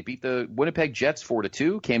won. They beat the Winnipeg Jets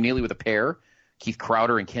 4-2. Cam Neely with a pair. Keith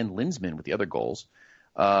Crowder and Ken Linsman with the other goals.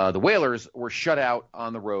 The Whalers were shut out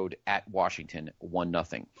on the road at Washington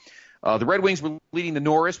 1-0. The Red Wings were leading the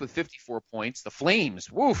Norris with 54 points. The Flames,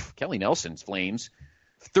 Kelly Nelson's Flames,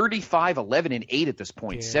 35-11-8 at this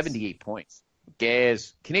point, 78 points.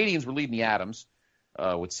 Canadians were leading the Adams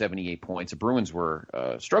with 78 points. The Bruins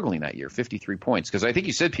were struggling that year, 53 points. Because I think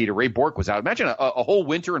you said, Peter, Ray Bourque was out. Imagine a whole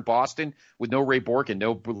winter in Boston with no Ray Bourque and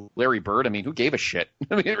no Larry Bird. I mean, who gave a shit?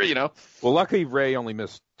 I mean, you know. Well, luckily Ray only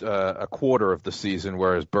missed a quarter of the season,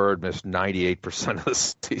 whereas Bird missed 98% of the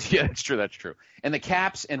season. Yeah, that's true. And the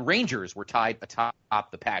Caps and Rangers were tied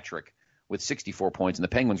atop the Patrick with 64 points, and the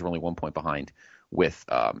Penguins were only 1 point behind with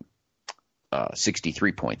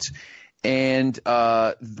 63 points. And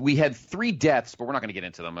we had 3 deaths, but we're not going to get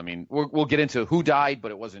into them. I mean, we'll get into who died,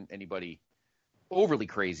 but it wasn't anybody overly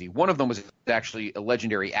crazy. One of them was actually a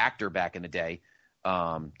legendary actor back in the day.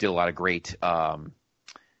 Did a lot of great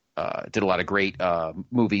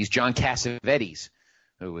movies. John Cassavetes,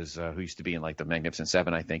 who used to be in like the Magnificent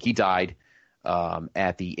Seven, I think. He died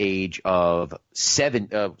at the age of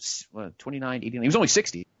 29, 89. He was only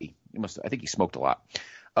 60. I think he smoked a lot.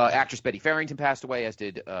 Actress Betty Farrington passed away, as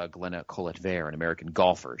did Glenna Colette-Vere, an American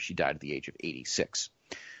golfer. She died at the age of 86.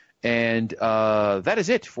 And that is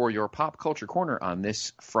it for your Pop Culture Corner on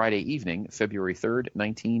this Friday evening, February 3rd,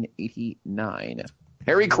 1989.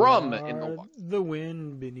 Harry Crumb in Milwaukee. The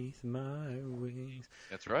wind beneath my wings.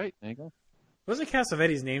 That's right. There you go. Wasn't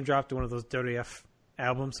Cassavetes name dropped to one of those WF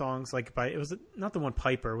album songs? Like it was not the one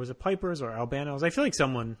Piper. Was it Pipers or Albanos? I feel like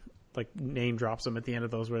someone like name drops them at the end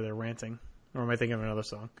of those where they're ranting. Or am I thinking of another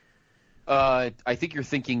song? I think you're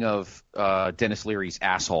thinking of Dennis Leary's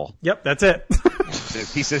Asshole. Yep, that's it.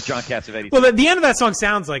 He says John Cassavetes. Well, the end of that song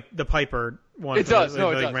sounds like the Piper one. It does. It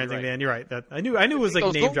does. Ranting Right. the end. You're right. I knew it was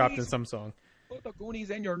like name dropped in some song. Put the Goonies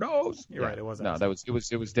in your nose. You're right. It wasn't. No,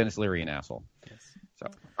 it was Dennis Leary and Asshole. Yes. So,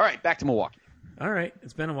 all right, back to Milwaukee. All right,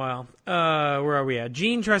 it's been a while. Where are we at?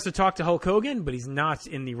 Gene tries to talk to Hulk Hogan, but he's not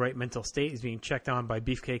in the right mental state. He's being checked on by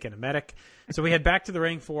Beefcake and a medic. So we head back to the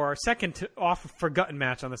ring for our second oft-forgotten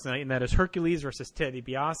match on this night, and that is Hercules versus Ted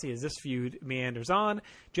DiBiase. As this feud meanders on,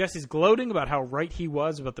 Jesse's gloating about how right he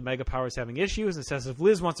was about the Mega Powers having issues, and says if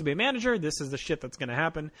Liz wants to be a manager, this is the shit that's going to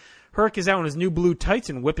happen. Herc is out in his new blue tights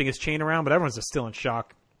and whipping his chain around, but everyone's just still in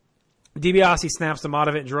shock. DiBiase snaps him out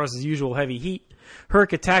of it and draws his usual heavy heat.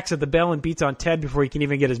 Herc attacks at the bell and beats on Ted before he can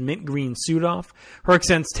even get his mint green suit off. Herc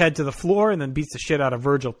sends Ted to the floor and then beats the shit out of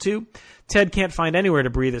Virgil too. Ted can't find anywhere to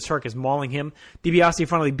breathe as Herc is mauling him. DiBiase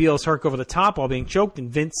finally beals Herc over the top while being choked,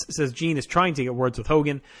 and Vince says Gene is trying to get words with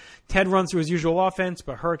Hogan. Ted runs through his usual offense,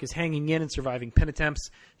 but Herc is hanging in and surviving pin attempts.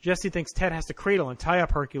 Jesse thinks Ted has to cradle and tie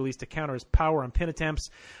up Hercules to counter his power on pin attempts.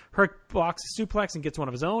 Herc blocks a suplex and gets one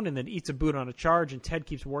of his own, and then eats a boot on a charge, and Ted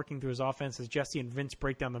keeps working through his offense as Jesse and Vince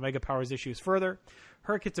break down the Mega Powers issues further.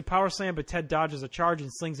 Herc hits a power slam, but Ted dodges a charge and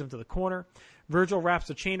slings him to the corner. Virgil wraps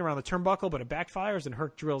a chain around the turnbuckle, but it backfires, and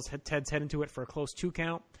Herc drills Ted's head into it for a close 2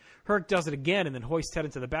 count. Herc does it again and then hoists Ted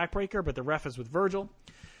into the backbreaker, but the ref is with Virgil.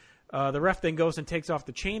 The ref then goes and takes off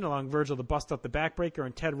the chain, allowing Virgil to bust up the backbreaker,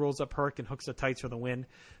 and Ted rolls up Herc and hooks the tights for the win.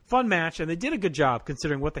 Fun match, and they did a good job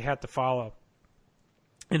considering what they had to follow.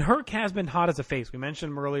 And Herc has been hot as a face. We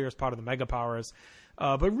mentioned him earlier as part of the Mega Powers,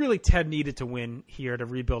 but really Ted needed to win here to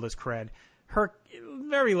rebuild his cred. Herc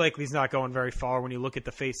very likely is not going very far when you look at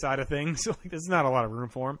the face side of things. There's not a lot of room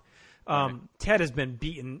for him. Ted has been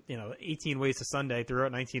beaten, 18 ways to Sunday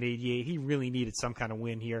throughout 1988. He really needed some kind of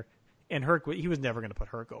win here. And Herc, he was never going to put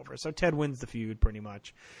Herc over. So Ted wins the feud pretty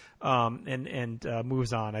much and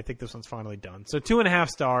moves on. I think this one's finally done. So 2.5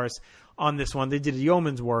 stars on this one. They did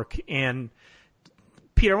yeoman's work. And,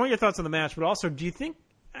 Peter, I want your thoughts on the match, but also do you think,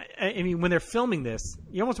 I mean, when they're filming this,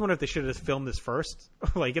 you almost wonder if they should have filmed this first.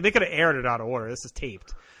 Like, they could have aired it out of order. This is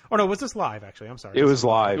taped. Oh, no, was this live, actually? I'm sorry. It was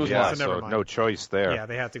live, yeah, so no choice there. Yeah,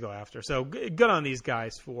 they had to go after. So good on these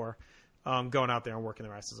guys for going out there and working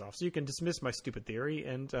their asses off. So you can dismiss my stupid theory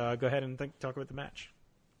and go ahead and talk about the match.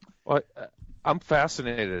 Well, I'm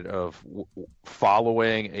fascinated of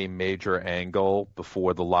following a major angle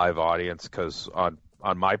before the live audience because on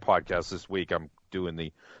my podcast this week, I'm doing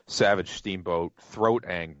the Savage Steamboat throat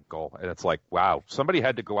angle, and it's like, wow, somebody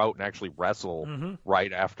had to go out and actually wrestle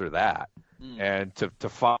right after that. And to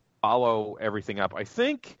follow everything up, I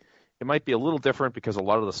think it might be a little different because a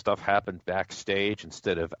lot of the stuff happened backstage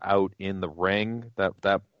instead of out in the ring.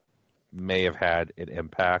 That may have had an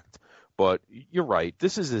impact. But you're right.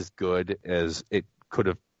 This is as good as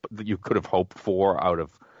you could have hoped for out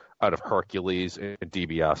of Hercules and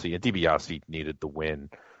DiBiase. And DiBiase needed the win,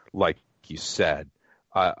 like you said.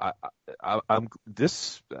 I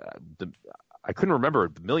couldn't remember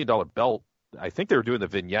the $1 Million Belt. I think they were doing the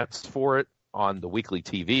vignettes for it on the weekly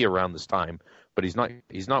TV around this time, but he's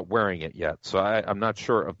not wearing it yet. So I'm not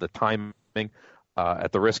sure of the timing.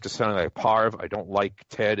 At the risk of sounding like Parv, I don't like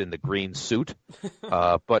Ted in the green suit,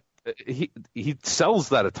 but he sells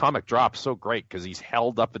that atomic drop so great because he's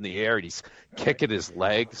held up in the air and he's kicking his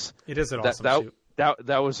legs. It is an awesome suit.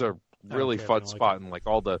 That was a really fun spot, and like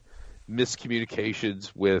all the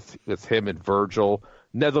miscommunications with him and Virgil.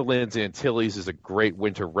 Netherlands Antilles is a great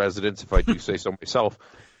winter residence, if I do say so myself.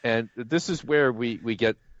 And this is where we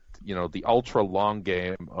get, the ultra long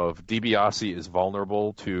game of DiBiase is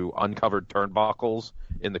vulnerable to uncovered turnbuckles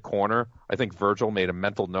in the corner. I think Virgil made a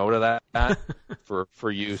mental note of that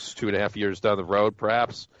for use 2.5 years down the road,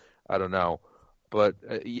 perhaps. I don't know. But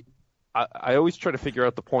I always try to figure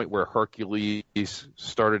out the point where Hercules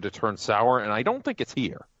started to turn sour, and I don't think it's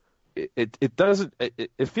here. It doesn't.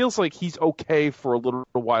 It feels like he's okay for a little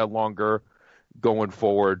while longer going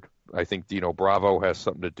forward. I think Dino Bravo has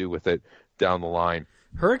something to do with it down the line.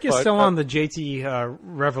 Herc is still on the JT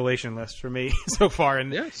revelation list for me so far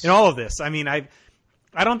in all of this. I mean, I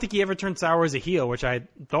don't think he ever turned sour as a heel, which I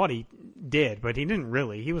thought he did, but he didn't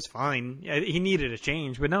really. He was fine. He needed a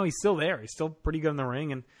change, but no, he's still there. He's still pretty good in the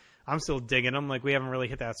ring, and I'm still digging him. Like, we haven't really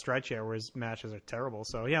hit that stretch yet where his matches are terrible.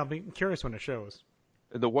 So, yeah, I'll be curious when it shows.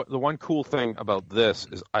 The one cool thing about this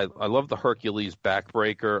is I love the Hercules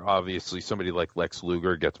backbreaker. Obviously, somebody like Lex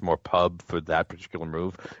Luger gets more pub for that particular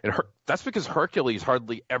move. And that's because Hercules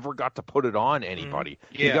hardly ever got to put it on anybody.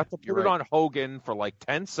 He got to put it on Hogan for like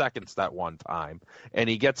 10 seconds that one time. And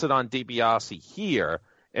he gets it on DiBiase here.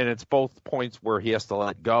 And it's both points where he has to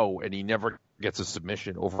let go. And he never gets a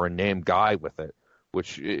submission over a named guy with it.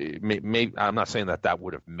 Which I'm not saying that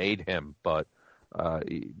would have made him, but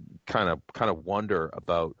kind of wonder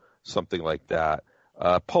about something like that.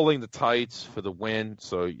 Pulling the tights for the win,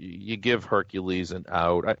 so you give Hercules an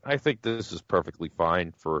out. I think this is perfectly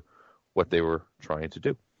fine for what they were trying to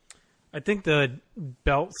do. I think the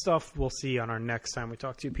belt stuff we'll see on our next time we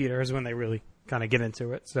talk to you, Peter, is when they really kind of get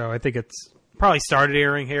into it. So I think it's probably started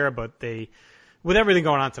airing here, but with everything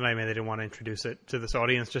going on tonight, man, they didn't want to introduce it to this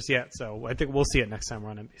audience just yet. So I think we'll see it next time we're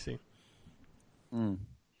on NBC.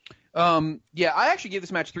 Yeah, I actually gave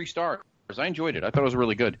this match 3 stars. I enjoyed it. I thought it was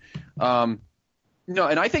really good. No,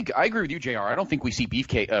 and I think I agree with you, JR. I don't think we see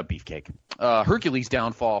Hercules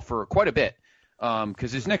downfall for quite a bit.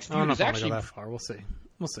 Because his next feud is actually go that far. We'll see.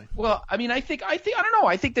 Well, I mean, I don't know.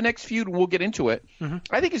 I think the next feud, we'll get into it. Mm-hmm.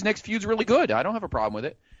 I think his next feud's really good. I don't have a problem with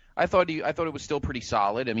it. I thought it was still pretty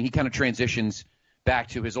solid. I mean, he kind of transitions back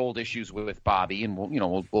to his old issues with Bobby, and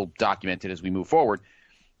we'll document it as we move forward.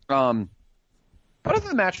 But I thought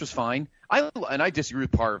the match was fine. I disagree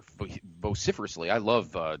with Parv vociferously. I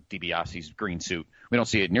love DiBiase's green suit. We don't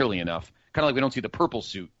see it nearly enough. Kind of like we don't see the purple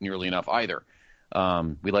suit nearly enough either.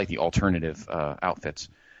 We like the alternative outfits.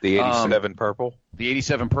 The 87 purple? The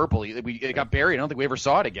 87 purple. It got buried. I don't think we ever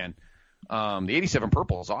saw it again. The 87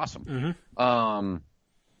 purple is awesome. Mm-hmm.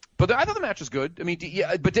 But I thought the match was good. I mean,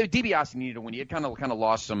 but DiBiase needed to win. He had kind of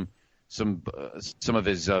lost some of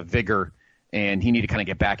his vigor, and he needed to kind of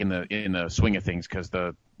get back in the swing of things because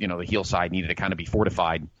the heel side needed to kind of be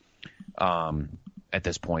fortified at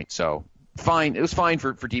this point. So fine, it was fine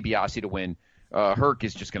for DiBiase to win. Herc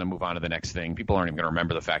is just going to move on to the next thing. People aren't even going to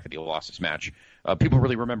remember the fact that he lost this match. People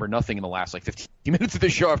really remember nothing in the last 15 minutes of the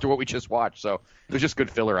show after what we just watched. So it was just good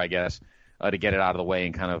filler, I guess, to get it out of the way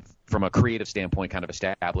and kind of, from a creative standpoint, kind of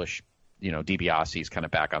establish, DiBiase's kind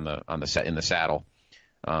of back on the set in the saddle.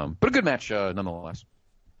 But a good match nonetheless.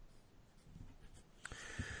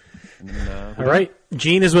 All right.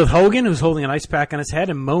 Gene is with Hogan, who's holding an ice pack on his head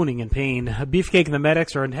and moaning in pain. Beefcake and the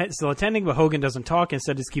medics are still attending, but Hogan doesn't talk.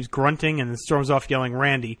 Instead, just keeps grunting and then storms off yelling,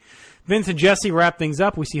 Randy. Vince and Jesse wrap things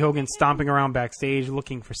up. We see Hogan stomping around backstage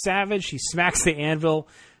looking for Savage. He smacks the anvil.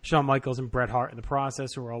 Shawn Michaels and Bret Hart in the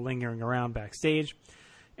process, who are all lingering around backstage.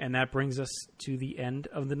 And that brings us to the end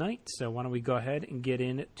of the night. So why don't we go ahead and get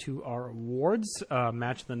into our awards.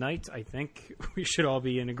 Match of the night, I think we should all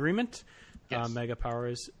be in agreement. Yes. Mega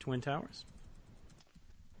Powers Twin Towers.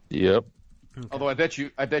 Yep. Okay. Although I bet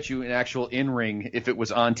you an actual in-ring, if it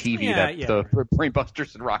was on TV, the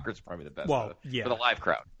Brainbusters and Rockers are probably the best for the live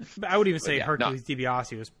crowd. But I would even say Hercules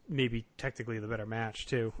DiBiase was maybe technically the better match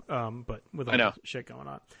too, but with all the shit going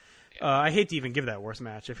on. I hate to even give that worst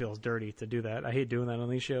match. It feels dirty to do that. I hate doing that on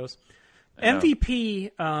these shows.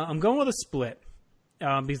 MVP, I'm going with a split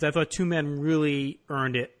because I thought two men really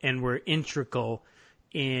earned it and were integral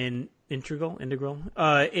in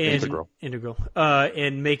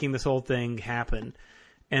making this whole thing happen,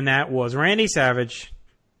 and that was Randy Savage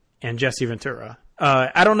and Jesse Ventura.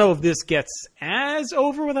 I don't know if this gets as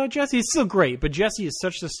over without Jesse. It's still great, but Jesse is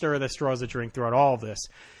such the stir that straws the drink throughout all of this.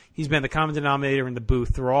 He's been the common denominator in the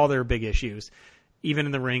booth through all their big issues, even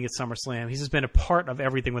in the ring at SummerSlam. He's just been a part of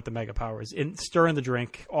everything with the Mega Powers, stirring the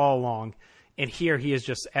drink all along, and here he is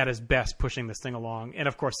just at his best pushing this thing along, and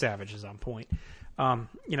of course Savage is on point.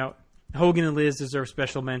 Hogan and Liz deserve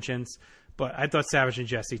special mentions, but I thought Savage and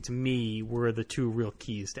Jesse, to me, were the two real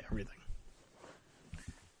keys to everything.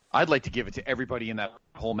 I'd like to give it to everybody in that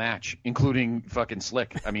whole match, including fucking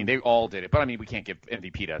Slick. I mean, they all did it. But, I mean, we can't give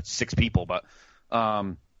MVP to 6 people. But,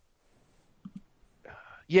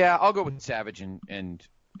 yeah, I'll go with Savage and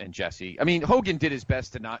Jesse. I mean, Hogan did his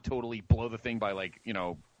best to not totally blow the thing by,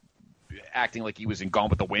 acting like he was in Gone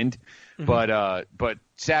with the Wind. Mm-hmm. But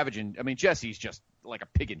Savage Jesse's just like a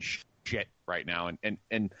pig in shit right now,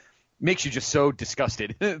 and makes you just so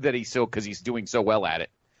disgusted that because he's doing so well at it.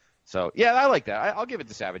 So yeah, I like that. I'll give it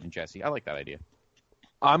to Savage and Jesse. I like that idea.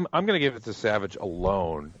 I'm going to give it to Savage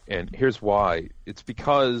alone, and here's why. It's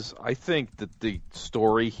because I think that the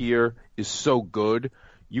story here is so good.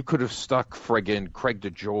 You could have stuck friggin' Craig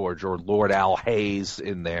DeGeorge or Lord Al Hayes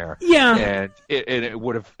in there, and it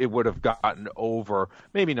would have gotten over.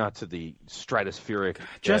 Maybe not to the stratospheric.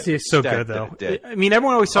 Jesse is so good though. I mean,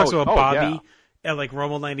 everyone always talks about Bobby at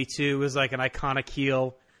Rumble '92 as like an iconic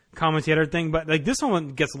heel commentator thing, but this one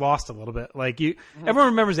gets lost a little bit.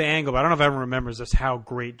 Everyone remembers the angle, but I don't know if everyone remembers just how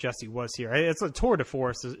great Jesse was here. It's a tour de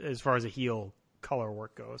force as far as a heel color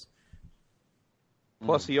work goes.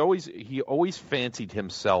 Plus, he always fancied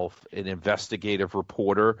himself an investigative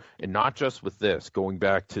reporter, and not just with this. Going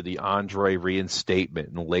back to the Andre reinstatement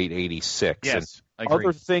in late '86, yes, and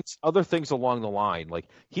other things along the line. Like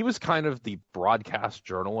he was kind of the broadcast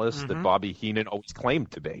journalist that Bobby Heenan always claimed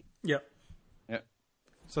to be. Yep.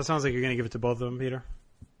 So it sounds like you're going to give it to both of them, Peter.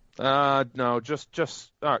 No, just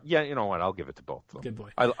yeah. You know what? I'll give it to both of them. Good boy.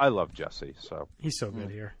 I love Jesse, so he's so good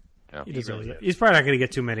here. Yeah, he deserves it. He's probably not going to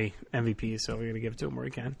get too many MVPs, so we're going to give it to him where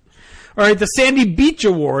he can. All right, the Sandy Beach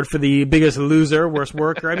Award for the biggest loser, worst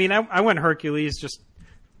worker. I mean, I went Hercules, just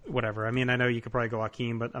whatever. I mean, I know you could probably go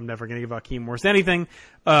Hakeem, but I'm never going to give Hakeem worse anything.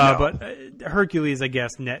 No. But Hercules, I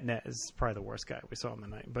guess, net is probably the worst guy we saw in the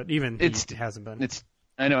night. But even he hasn't been.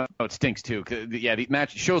 I know it stinks too. The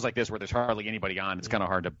match shows like this where there's hardly anybody on. It's kind of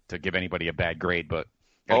hard to give anybody a bad grade, but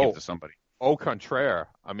gotta give it to somebody. Au contraire.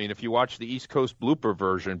 I mean, if you watch the East Coast blooper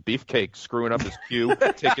version, Beefcake screwing up his cue,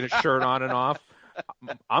 taking his shirt on and off.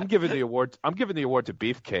 I'm giving the award to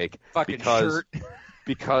Beefcake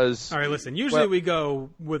because. All right, listen. Usually we go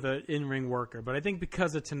with an in-ring worker, but I think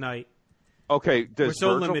because of tonight. Okay, does we're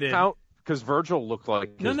so Virgil limited. count? because Virgil looked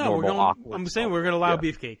like his No, normal awkward. I'm saying we're going to allow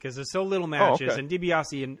Beefcake because there's so little matches, and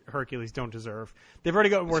DiBiase and Hercules don't deserve. They've already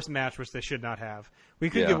got worse match, which they should not have. We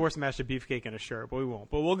could give worse match to Beefcake in a shirt, but we won't.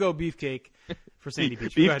 But we'll go Beefcake for Sandy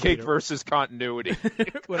Beach. Beefcake versus continuity.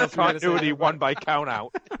 What else continuity won by count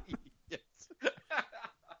out.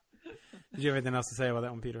 Did you have anything else to say about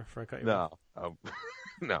that one, Peter? Before I cut you off?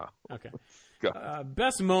 No. Okay.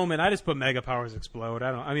 Best moment, I just put Mega Powers Explode.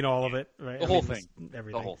 I mean all of it. Right? The whole thing.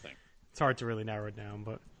 Everything. The whole thing. It's hard to really narrow it down,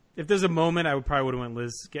 but if there's a moment, I probably would have went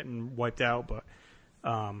Liz getting wiped out, but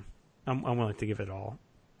I'm willing to give it all.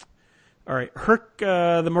 All right, Herc,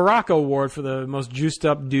 the Morocco Award for the most juiced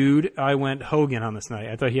up dude. I went Hogan on this night.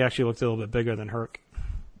 I thought he actually looked a little bit bigger than Herc.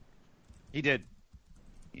 He did.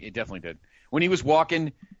 He definitely did. When he was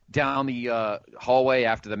walking down the hallway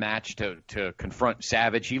after the match to confront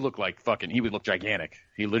Savage, he looked like he would look gigantic.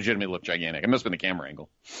 He legitimately looked gigantic. It must have been the camera angle.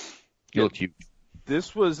 He looked huge.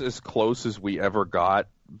 This was as close as we ever got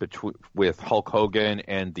with Hulk Hogan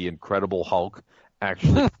and the Incredible Hulk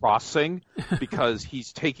actually crossing, because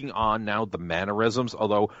he's taking on now the mannerisms.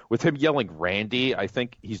 Although with him yelling Randy, I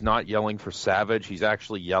think he's not yelling for Savage. He's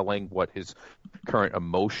actually yelling what his current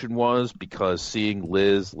emotion was, because seeing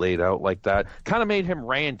Liz laid out like that kind of made him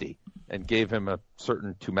Randy and gave him a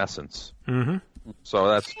certain tumescence. Mm-hmm. So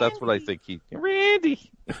that's what I think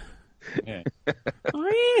Randy. Yeah.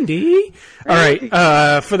 Randy. All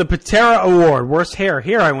right, for the Patera Award, worst hair.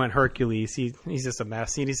 Here I went Hercules. He's just a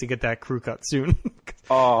mess. He needs to get that crew cut soon. It's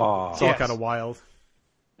all kind of wild.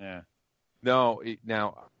 Yeah. No,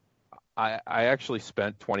 now I actually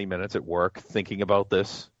spent 20 minutes at work thinking about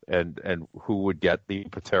this and who would get the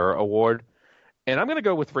Patera Award, and I'm going to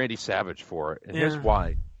go with Randy Savage for it. And here's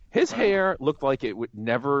why. His hair looked like it would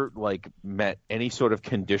never met any sort of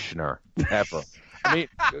conditioner ever. I mean,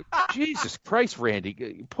 Jesus Christ,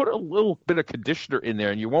 Randy, put a little bit of conditioner in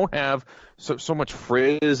there, and you won't have so much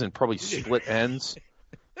frizz and probably split ends.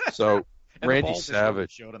 So, Randy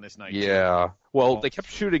Savage showed on this night. Yeah. Well, they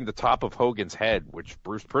kept shooting the top of Hogan's head, which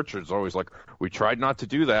Bruce Pritchard's always like, we tried not to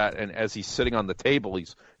do that. And as he's sitting on the table,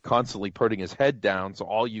 he's constantly putting his head down, so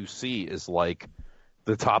all you see is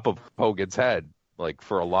the top of Hogan's head,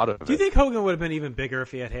 for a lot of it. Do you think Hogan would have been even bigger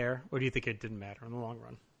if he had hair, or do you think it didn't matter in the long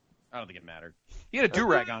run? I don't think it mattered. He had a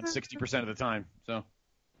do-rag on 60% of the time, so.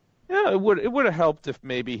 Yeah, it would have helped if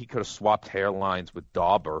maybe he could have swapped hairlines with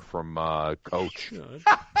Dauber from Coach.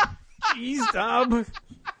 Jeez, Daub.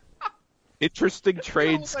 Interesting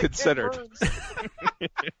trades considered.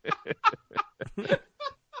 I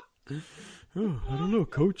don't know,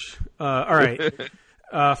 Coach. All right.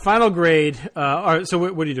 Final grade. So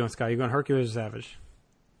what are you doing, Scott? You going Hercules or Savage?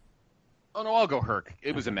 Oh, no, I'll go Herc.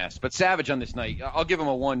 It was a mess. But Savage on this night, I'll give him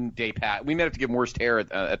a one-day pat. We may have to give him worst hair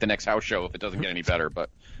at the next house show if it doesn't get any better, but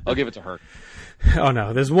I'll give it to Herc. Oh,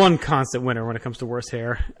 no. There's one constant winner when it comes to worst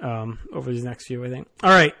hair over these next few, I think. All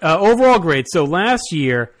right. Overall grade. So last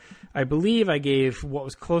year, I believe I gave what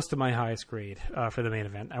was close to my highest grade for the main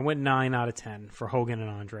event. I went 9 out of 10 for Hogan and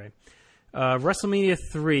Andre. WrestleMania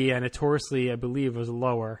 3, I notoriously, I believe, was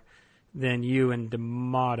lower than you and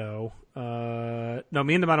D'Amato. No,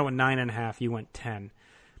 me and D'Amato went 9.5. You went 10.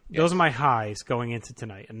 Yes. Those are my highs going into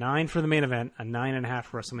tonight. A 9 for the main event, a 9.5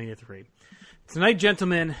 for WrestleMania 3. Tonight,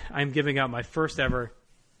 gentlemen, I'm giving out my first ever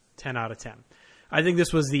 10 out of 10. I think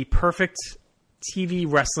this was the perfect TV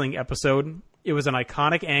wrestling episode. It was an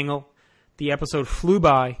iconic angle. The episode flew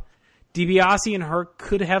by. DiBiase and Herc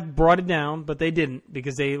could have brought it down, but they didn't,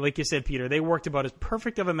 because they, like you said, Peter, they worked about as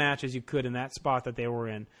perfect of a match as you could in that spot that they were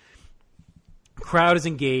in. Crowd is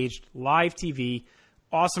engaged, live TV,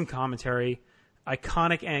 awesome commentary,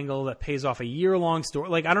 iconic angle that pays off a year-long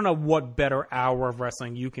story. I don't know what better hour of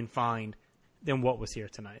wrestling you can find than what was here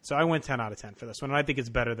tonight. So I went 10 out of 10 for this one, and I think it's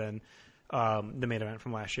better than the main event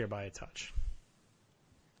from last year by a touch.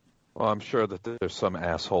 Well, I'm sure that there's some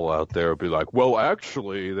asshole out there who'll be like, well,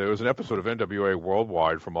 actually, there was an episode of NWA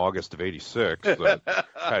Worldwide from August of '86 that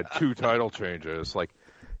had 2 title changes.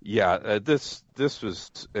 This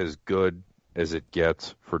was as good as it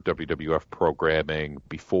gets for WWF programming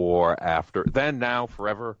before, after, then, now,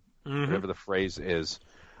 forever, whatever the phrase is.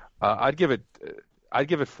 I'd give it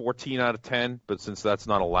 14 out of 10, but since that's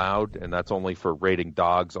not allowed and that's only for rating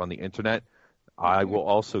dogs on the internet, I will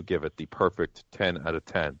also give it the perfect 10 out of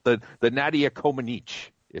 10. The Nadia Comaneci,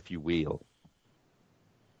 if you will.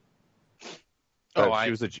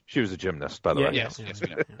 She was a gymnast, by the way. Yes, we know.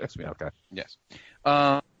 Yes, we know. Okay. Yes.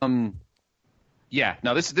 Yeah.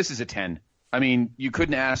 No, this is a 10. I mean, you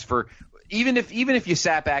couldn't ask for, even if you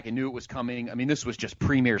sat back and knew it was coming. I mean, this was just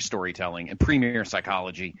premier storytelling and premier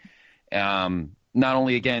psychology. Not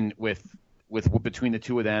only again with with between the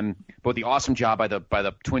two of them. But the awesome job by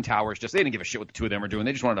the Twin Towers, just they didn't give a shit what the two of them were doing.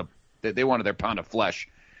 They just wanted their pound of flesh.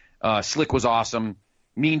 Slick was awesome.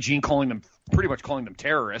 Mean Gene pretty much calling them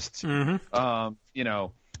terrorists. Mm-hmm.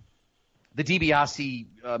 The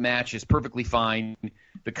DiBiase match is perfectly fine.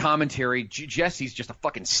 The commentary, Jesse's just a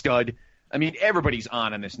fucking stud. I mean, everybody's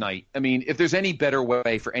on this night. I mean, if there's any better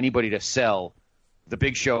way for anybody to sell the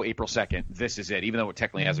big show April 2nd, this is it. Even though it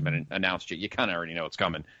technically hasn't been announced yet, you kind of already know it's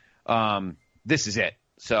coming. This is it.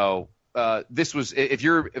 So this was, if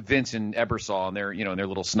you're Vince and Ebersol and they're, in their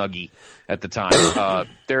little snuggie at the time,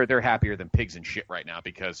 they're happier than pigs and shit right now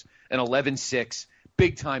because an 11-6,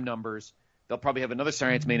 big time numbers. They'll probably have another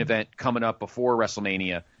Science main event coming up before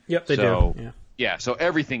WrestleMania. Yep, they do. Yeah, so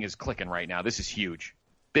everything is clicking right now. This is huge.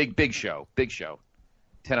 Big show.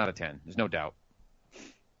 10 out of 10. There's no doubt.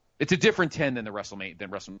 It's a different 10 than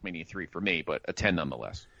WrestleMania 3 for me, but a 10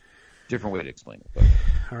 nonetheless. Different way to explain it. But.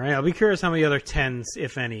 All right, I'll be curious how many other 10s,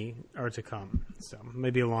 if any, are to come. So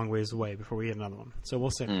maybe a long ways away before we get another one. So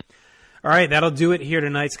we'll see. All right, that'll do it here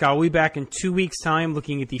tonight, Scott. We'll be back in 2 weeks' time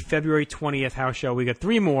looking at the February 20th house show. We got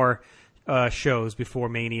 3 more shows before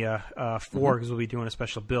Mania 4 because we'll be doing a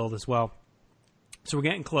special build as well. So we're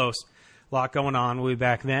getting close. A lot going on. We'll be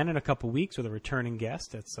back then in a couple weeks with a returning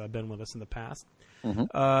guest that's been with us in the past.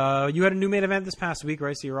 You had a new main event this past week,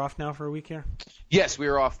 right? So you're off now for a week here? Yes,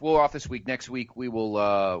 we're off. We're off this week. Next week we will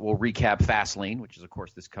we'll recap Fastlane, which is of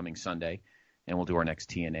course this coming Sunday, and we'll do our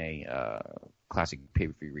next TNA Classic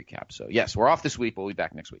pay-per-view recap. So yes, we're off this week. We'll be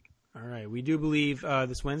back next week. All right. We do believe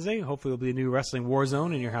this Wednesday, hopefully, will be a new Wrestling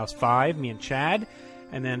Warzone in Your House 5, me and Chad,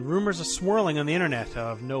 and then rumors are swirling on the internet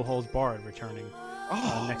of No Holds Barred returning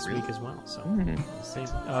next week as well. So we'll see.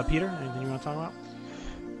 Peter, anything you want to talk about?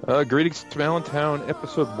 Greetings to Allentown.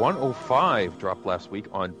 Episode 105 dropped last week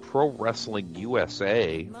on Pro Wrestling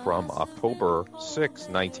USA from October 6,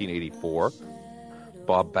 1984.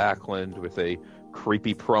 Bob Backlund with a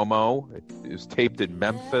creepy promo. It is taped in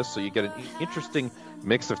Memphis, so you get an interesting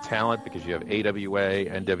mix of talent because you have AWA,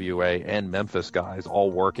 NWA, and Memphis guys all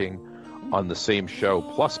working on the same show,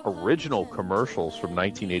 plus original commercials from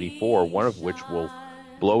 1984, one of which will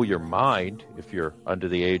blow your mind if you're under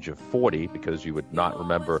the age of 40 because you would not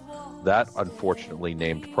remember that unfortunately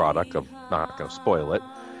named product. I'm not going to spoil it.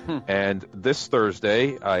 And this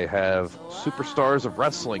Thursday, I have Superstars of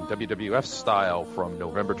Wrestling, WWF style, from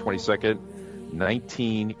November 22nd,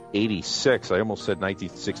 1986. I almost said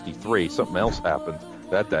 1963. Something else happened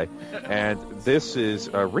that day. And this is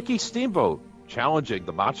Ricky Steamboat challenging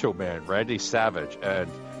the Macho Man, Randy Savage.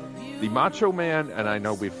 And the Macho Man, and I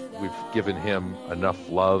know we've given him enough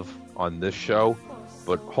love on this show,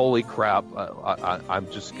 but holy crap,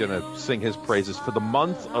 I'm just going to sing his praises. For the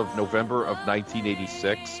month of November of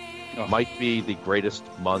 1986, might be the greatest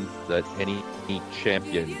month that any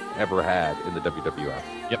champion ever had in the WWF.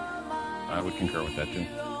 Yep. I would concur with that, too.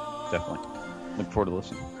 Definitely. Look forward to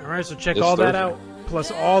listening. All right, so check all that out, plus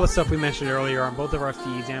all the stuff we mentioned earlier on both of our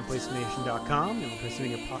feeds and PlayStation.com. And Place to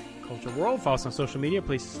Be in Pop Culture World. Follow us on social media.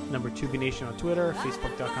 Place number 2B Nation on Twitter,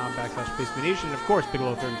 Facebook.com/PlaceToBeNation. And, of course,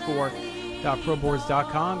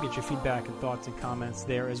 Bigelow34.proboards.com. Get your feedback and thoughts and comments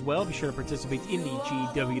there as well. Be sure to participate in the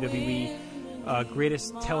GWWE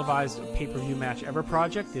Greatest Televised Pay-Per-View Match Ever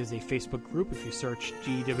project. There's a Facebook group. If you search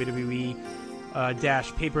GWWE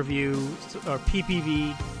dash pay-per-view or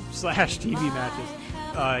PPV/TV matches,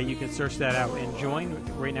 you can search that out and join.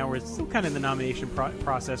 Right now we're still kind of in the nomination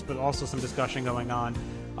process, but also some discussion going on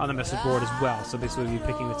the message board as well. So basically we'll be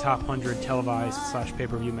picking the top 100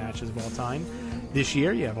 televised/pay-per-view matches of all time this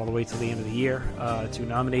year. You have all the way till the end of the year to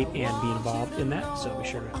nominate and be involved in that, so be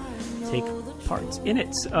sure to take part in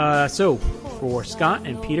it. So for Scott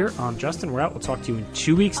and Peter, I'm Justin. We're out. We'll talk to you in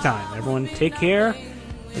 2 weeks' time. Everyone take care,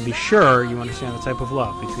 and be sure you understand the type of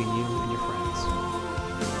love between you and your friends.